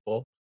of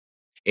people.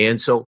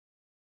 And so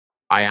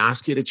I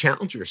ask you to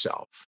challenge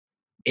yourself.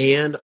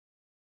 And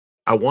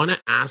I want to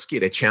ask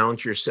you to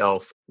challenge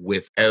yourself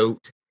without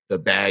the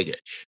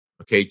baggage.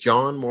 Okay,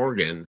 John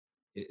Morgan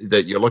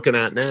that you're looking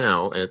at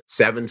now at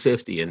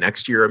 750 and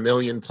next year $1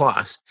 million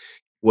plus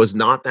was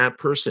not that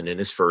person in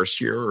his first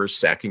year or his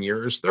second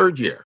year or his third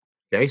year.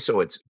 Okay, so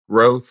it's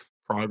growth,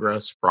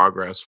 progress.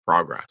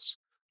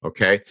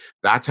 Okay,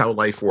 that's how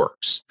life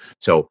works.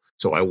 So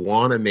I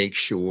want to make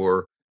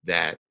sure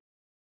that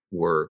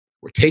we're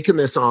taking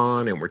this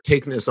on, and we're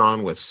taking this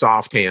on with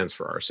soft hands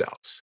for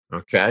ourselves.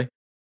 Okay,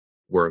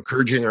 we're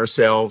encouraging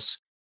ourselves,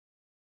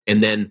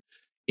 and then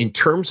in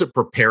terms of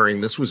preparing,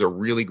 this was a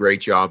really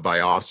great job by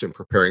Austin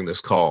preparing this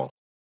call.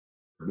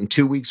 In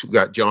 2 weeks, we've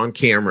got John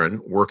Cameron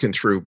working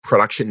through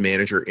production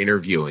manager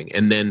interviewing.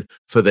 And then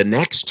for the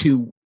next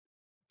 2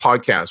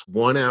 podcasts,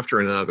 one after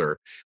another,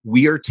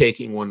 we are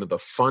taking one of the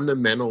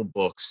fundamental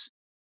books,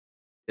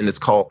 and it's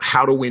called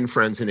How to Win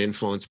Friends and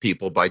Influence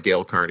People by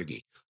Dale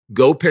Carnegie.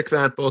 Go pick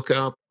that book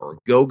up or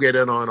go get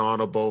it on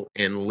Audible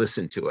and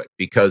listen to it,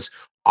 because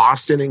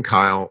Austin and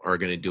Kyle are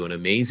going to do an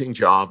amazing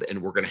job,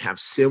 and we're going to have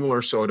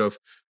similar sort of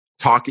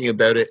talking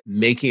about it,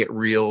 making it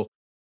real.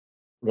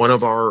 One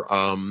of our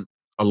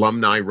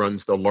alumni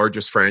runs the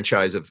largest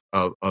franchise of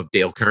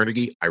Dale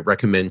Carnegie. I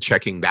recommend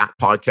checking that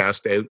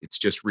podcast out. It's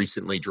just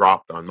recently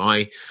dropped on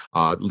my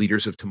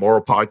Leaders of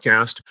Tomorrow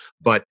podcast,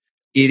 but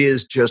it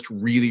is just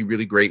really,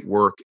 really great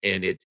work,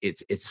 and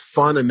it's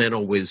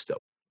fundamental wisdom.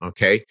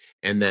 Okay,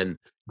 and then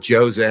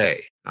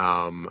Jose,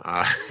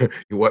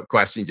 what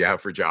question do you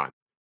have for John?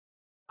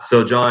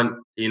 So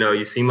John,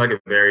 you seem like a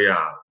very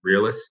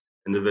realist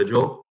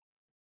individual.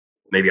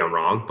 Maybe I'm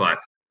wrong, but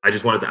I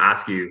just wanted to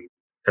ask you,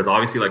 because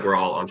obviously, like, we're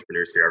all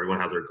entrepreneurs here. Everyone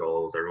has their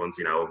goals. Everyone's,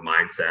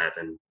 mindset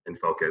and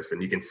focus.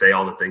 And you can say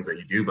all the things that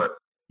you do, but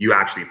you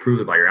actually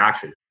prove it by your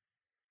action.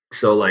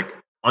 So, like,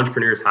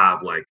 entrepreneurs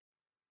have, like,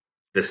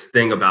 this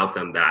thing about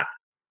them that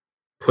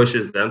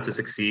pushes them to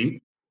succeed.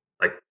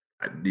 Like,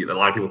 a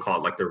lot of people call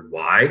it, like, their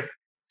why.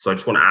 So I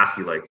just want to ask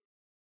you, like,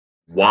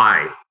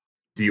 why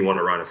do you want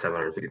to run a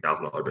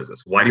 $750,000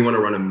 business? Why do you want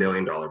to run $1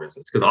 million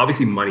business? Because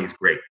obviously money is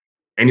great.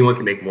 Anyone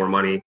can make more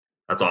money.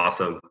 That's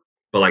awesome.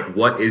 But like,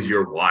 what is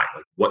your why?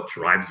 Like, what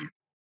drives you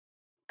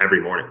every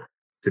morning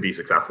to be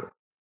successful?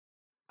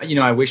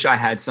 I wish I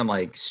had some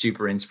like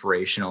super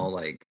inspirational,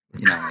 like,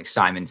 like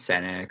Simon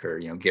Sinek or,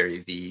 Gary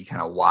Vee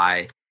kind of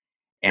why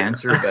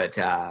answer. But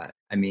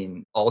I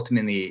mean,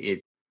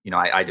 ultimately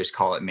I just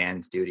call it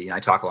man's duty. And I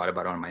talk a lot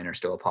about it on my Inner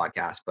Stoa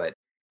podcast, but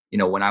you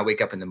know, when I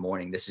wake up in the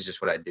morning, this is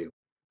just what I do,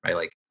 right?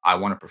 Like I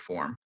want to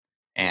perform,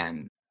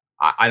 and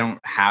I don't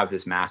have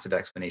this massive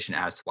explanation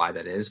as to why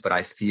that is, but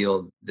I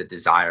feel the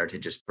desire to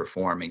just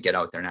perform and get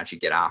out there and actually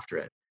get after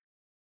it.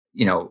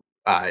 You know,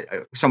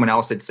 someone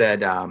else had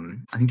said, I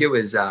think it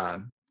was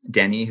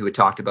Denny, who had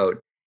talked about,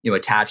 you know,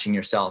 attaching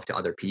yourself to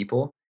other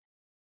people.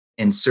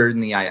 And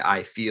certainly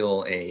I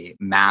feel a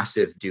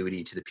massive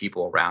duty to the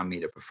people around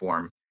me to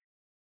perform.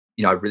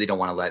 You know, I really don't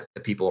want to let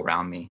the people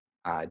around me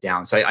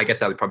down. So I guess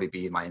that would probably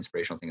be my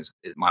inspirational thing, is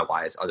my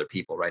why is other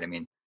people, right? I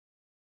mean,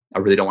 I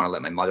really don't want to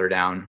let my mother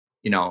down.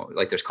 You know,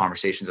 like there's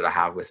conversations that I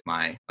have with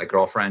my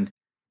girlfriend,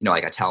 you know,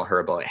 like I tell her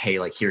about, hey,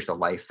 like here's the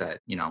life that,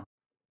 you know,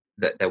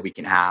 that we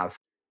can have.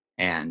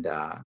 And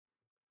I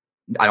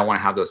don't want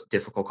to have those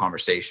difficult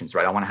conversations,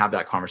 right? I want to have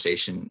that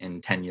conversation in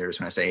 10 years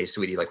when I say, hey,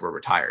 sweetie, like we're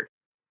retired.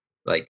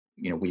 Like,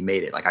 you know, we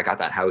made it. Like I got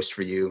that house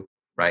for you,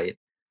 right?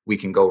 We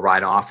can go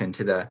ride off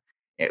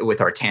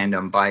with our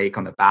tandem bike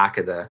on the back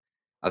of the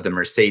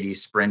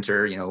Mercedes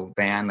Sprinter, you know,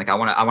 van. Like I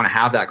want to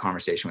have that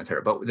conversation with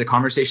her. But the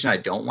conversation I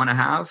don't want to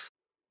have,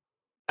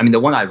 I mean, the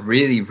one I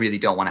really, really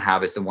don't want to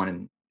have is the one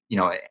in, you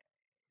know,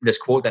 this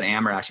quote that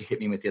Amber actually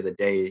hit me with the other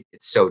day.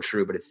 It's so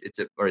true, but it's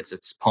a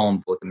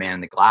poem with the man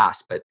in the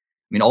glass. But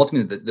I mean,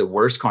 ultimately the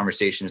worst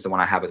conversation is the one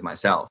I have with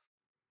myself,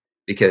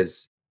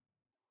 because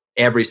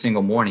every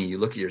single morning you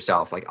look at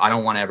yourself, like I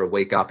don't want to ever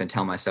wake up and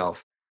tell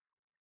myself,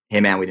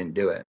 hey man, we didn't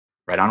do it.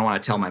 Right. I don't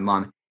want to tell my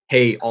mom,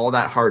 hey, all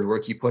that hard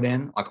work you put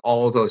in, like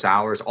all of those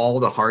hours, all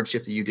the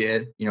hardship that you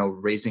did, you know,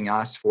 raising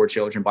us 4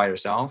 children by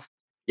yourself.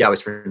 Yeah, it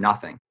was for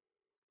nothing.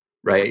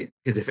 Right.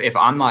 Because if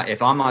I'm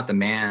not the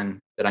man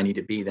that I need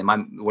to be, then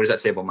what does that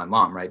say about my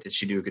mom? Right. Did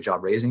she do a good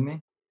job raising me?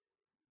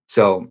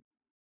 So,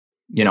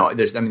 you know,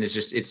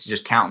 it's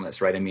just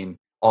countless, right? I mean,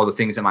 all the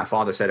things that my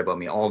father said about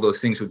me, all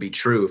those things would be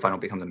true if I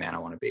don't become the man I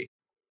want to be.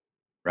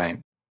 Right.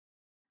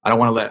 I don't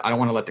want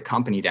to let the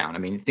company down. I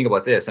mean, think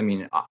about this. I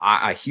mean,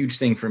 a huge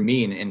thing for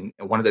me, and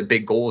one of the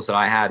big goals that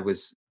I had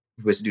was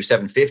to do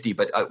 750.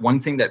 But one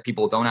thing that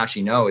people don't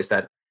actually know is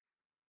that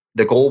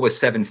the goal was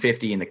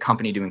 750 and the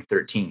company doing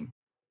 13.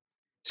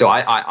 So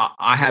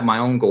I had my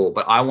own goal,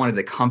 but I wanted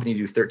the company to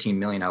do 13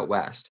 million out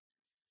west.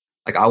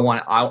 Like I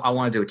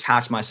wanted to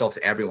attach myself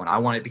to everyone. I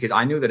wanted, because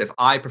I knew that if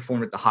I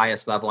performed at the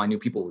highest level, I knew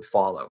people would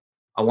follow.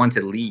 I wanted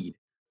to lead,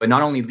 but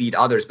not only lead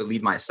others, but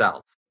lead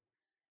myself.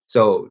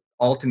 So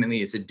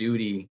ultimately it's a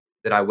duty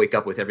that I wake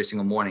up with every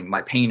single morning.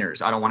 My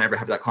painters, I don't want to ever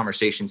have that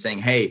conversation saying,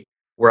 hey,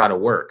 we're out of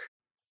work,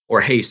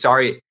 or, hey,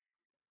 sorry.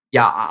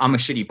 Yeah, I'm a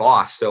shitty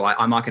boss, so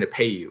I'm not going to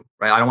pay you.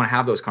 Right. I don't want to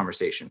have those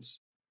conversations.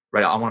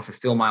 Right. I want to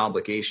fulfill my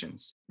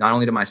obligations, not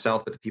only to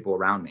myself, but to people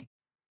around me. I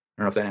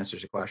don't know if that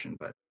answers your question,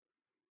 but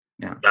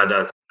yeah. That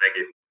does. Thank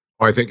you.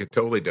 Oh, I think it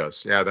totally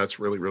does. Yeah, that's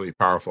really, really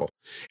powerful.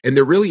 And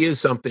there really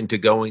is something to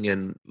going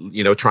and,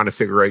 you know, trying to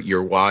figure out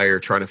your why, or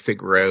trying to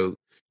figure out,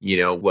 you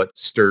know, what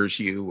stirs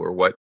you or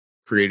what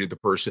created the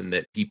person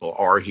that people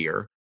are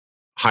here.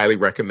 Highly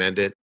recommend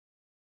it.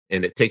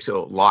 And it takes a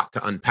lot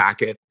to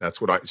unpack it. That's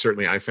what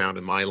I found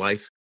in my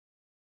life.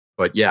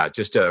 But yeah,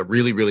 just a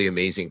really, really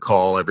amazing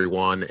call,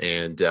 everyone.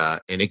 And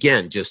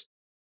again, just,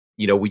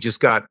 you know, we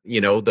just got,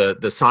 you know,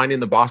 the sign in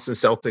the Boston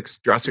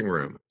Celtics dressing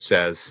room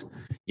says,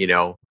 you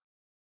know,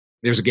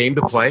 there's a game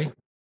to play.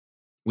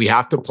 We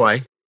have to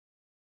play.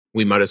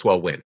 We might as well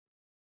win.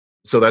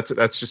 So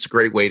that's just a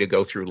great way to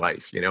go through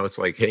life. You know, it's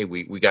like, hey,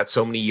 we got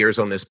so many years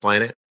on this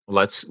planet.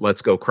 Let's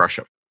go crush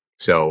them.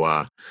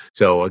 So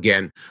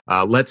again,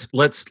 let's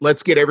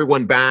get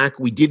everyone back.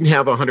 We didn't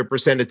have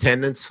 100%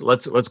 attendance.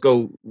 Let's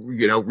go,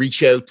 you know,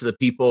 reach out to the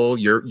people,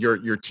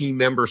 your team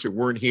members who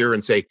weren't here,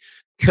 and say,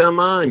 come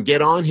on,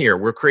 get on here.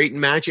 We're creating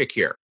magic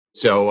here.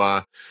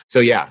 So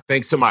yeah,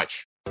 thanks so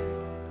much.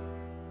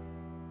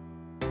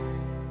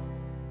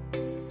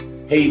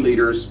 Hey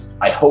leaders,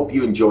 I hope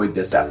you enjoyed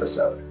this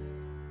episode.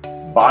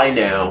 By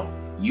now,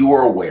 you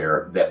are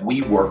aware that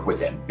we work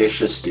with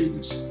ambitious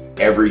students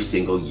every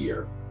single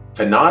year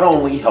to not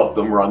only help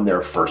them run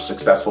their first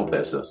successful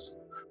business,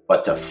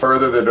 but to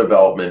further their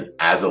development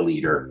as a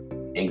leader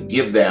and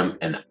give them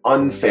an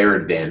unfair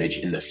advantage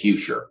in the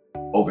future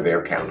over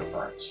their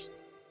counterparts.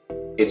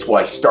 It's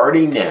why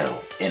starting now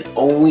and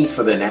only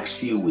for the next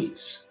few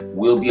weeks,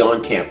 we'll be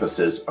on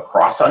campuses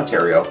across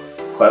Ontario,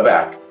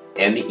 Quebec,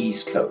 and the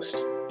East Coast,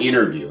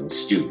 interviewing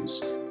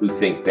students who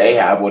think they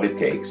have what it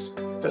takes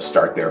to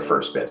start their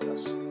first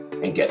business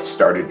and get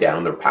started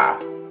down their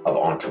path of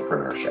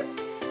entrepreneurship.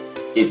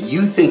 If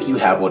you think you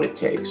have what it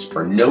takes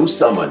or know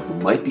someone who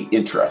might be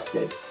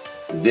interested,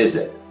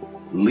 visit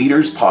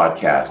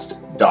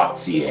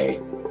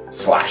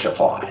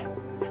leaderspodcast.ca/apply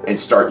and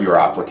start your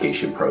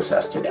application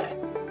process today.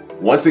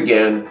 Once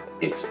again,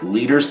 it's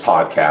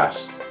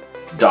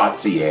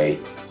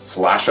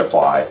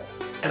leaderspodcast.ca/apply,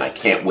 and I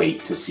can't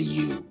wait to see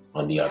you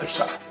on the other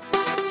side.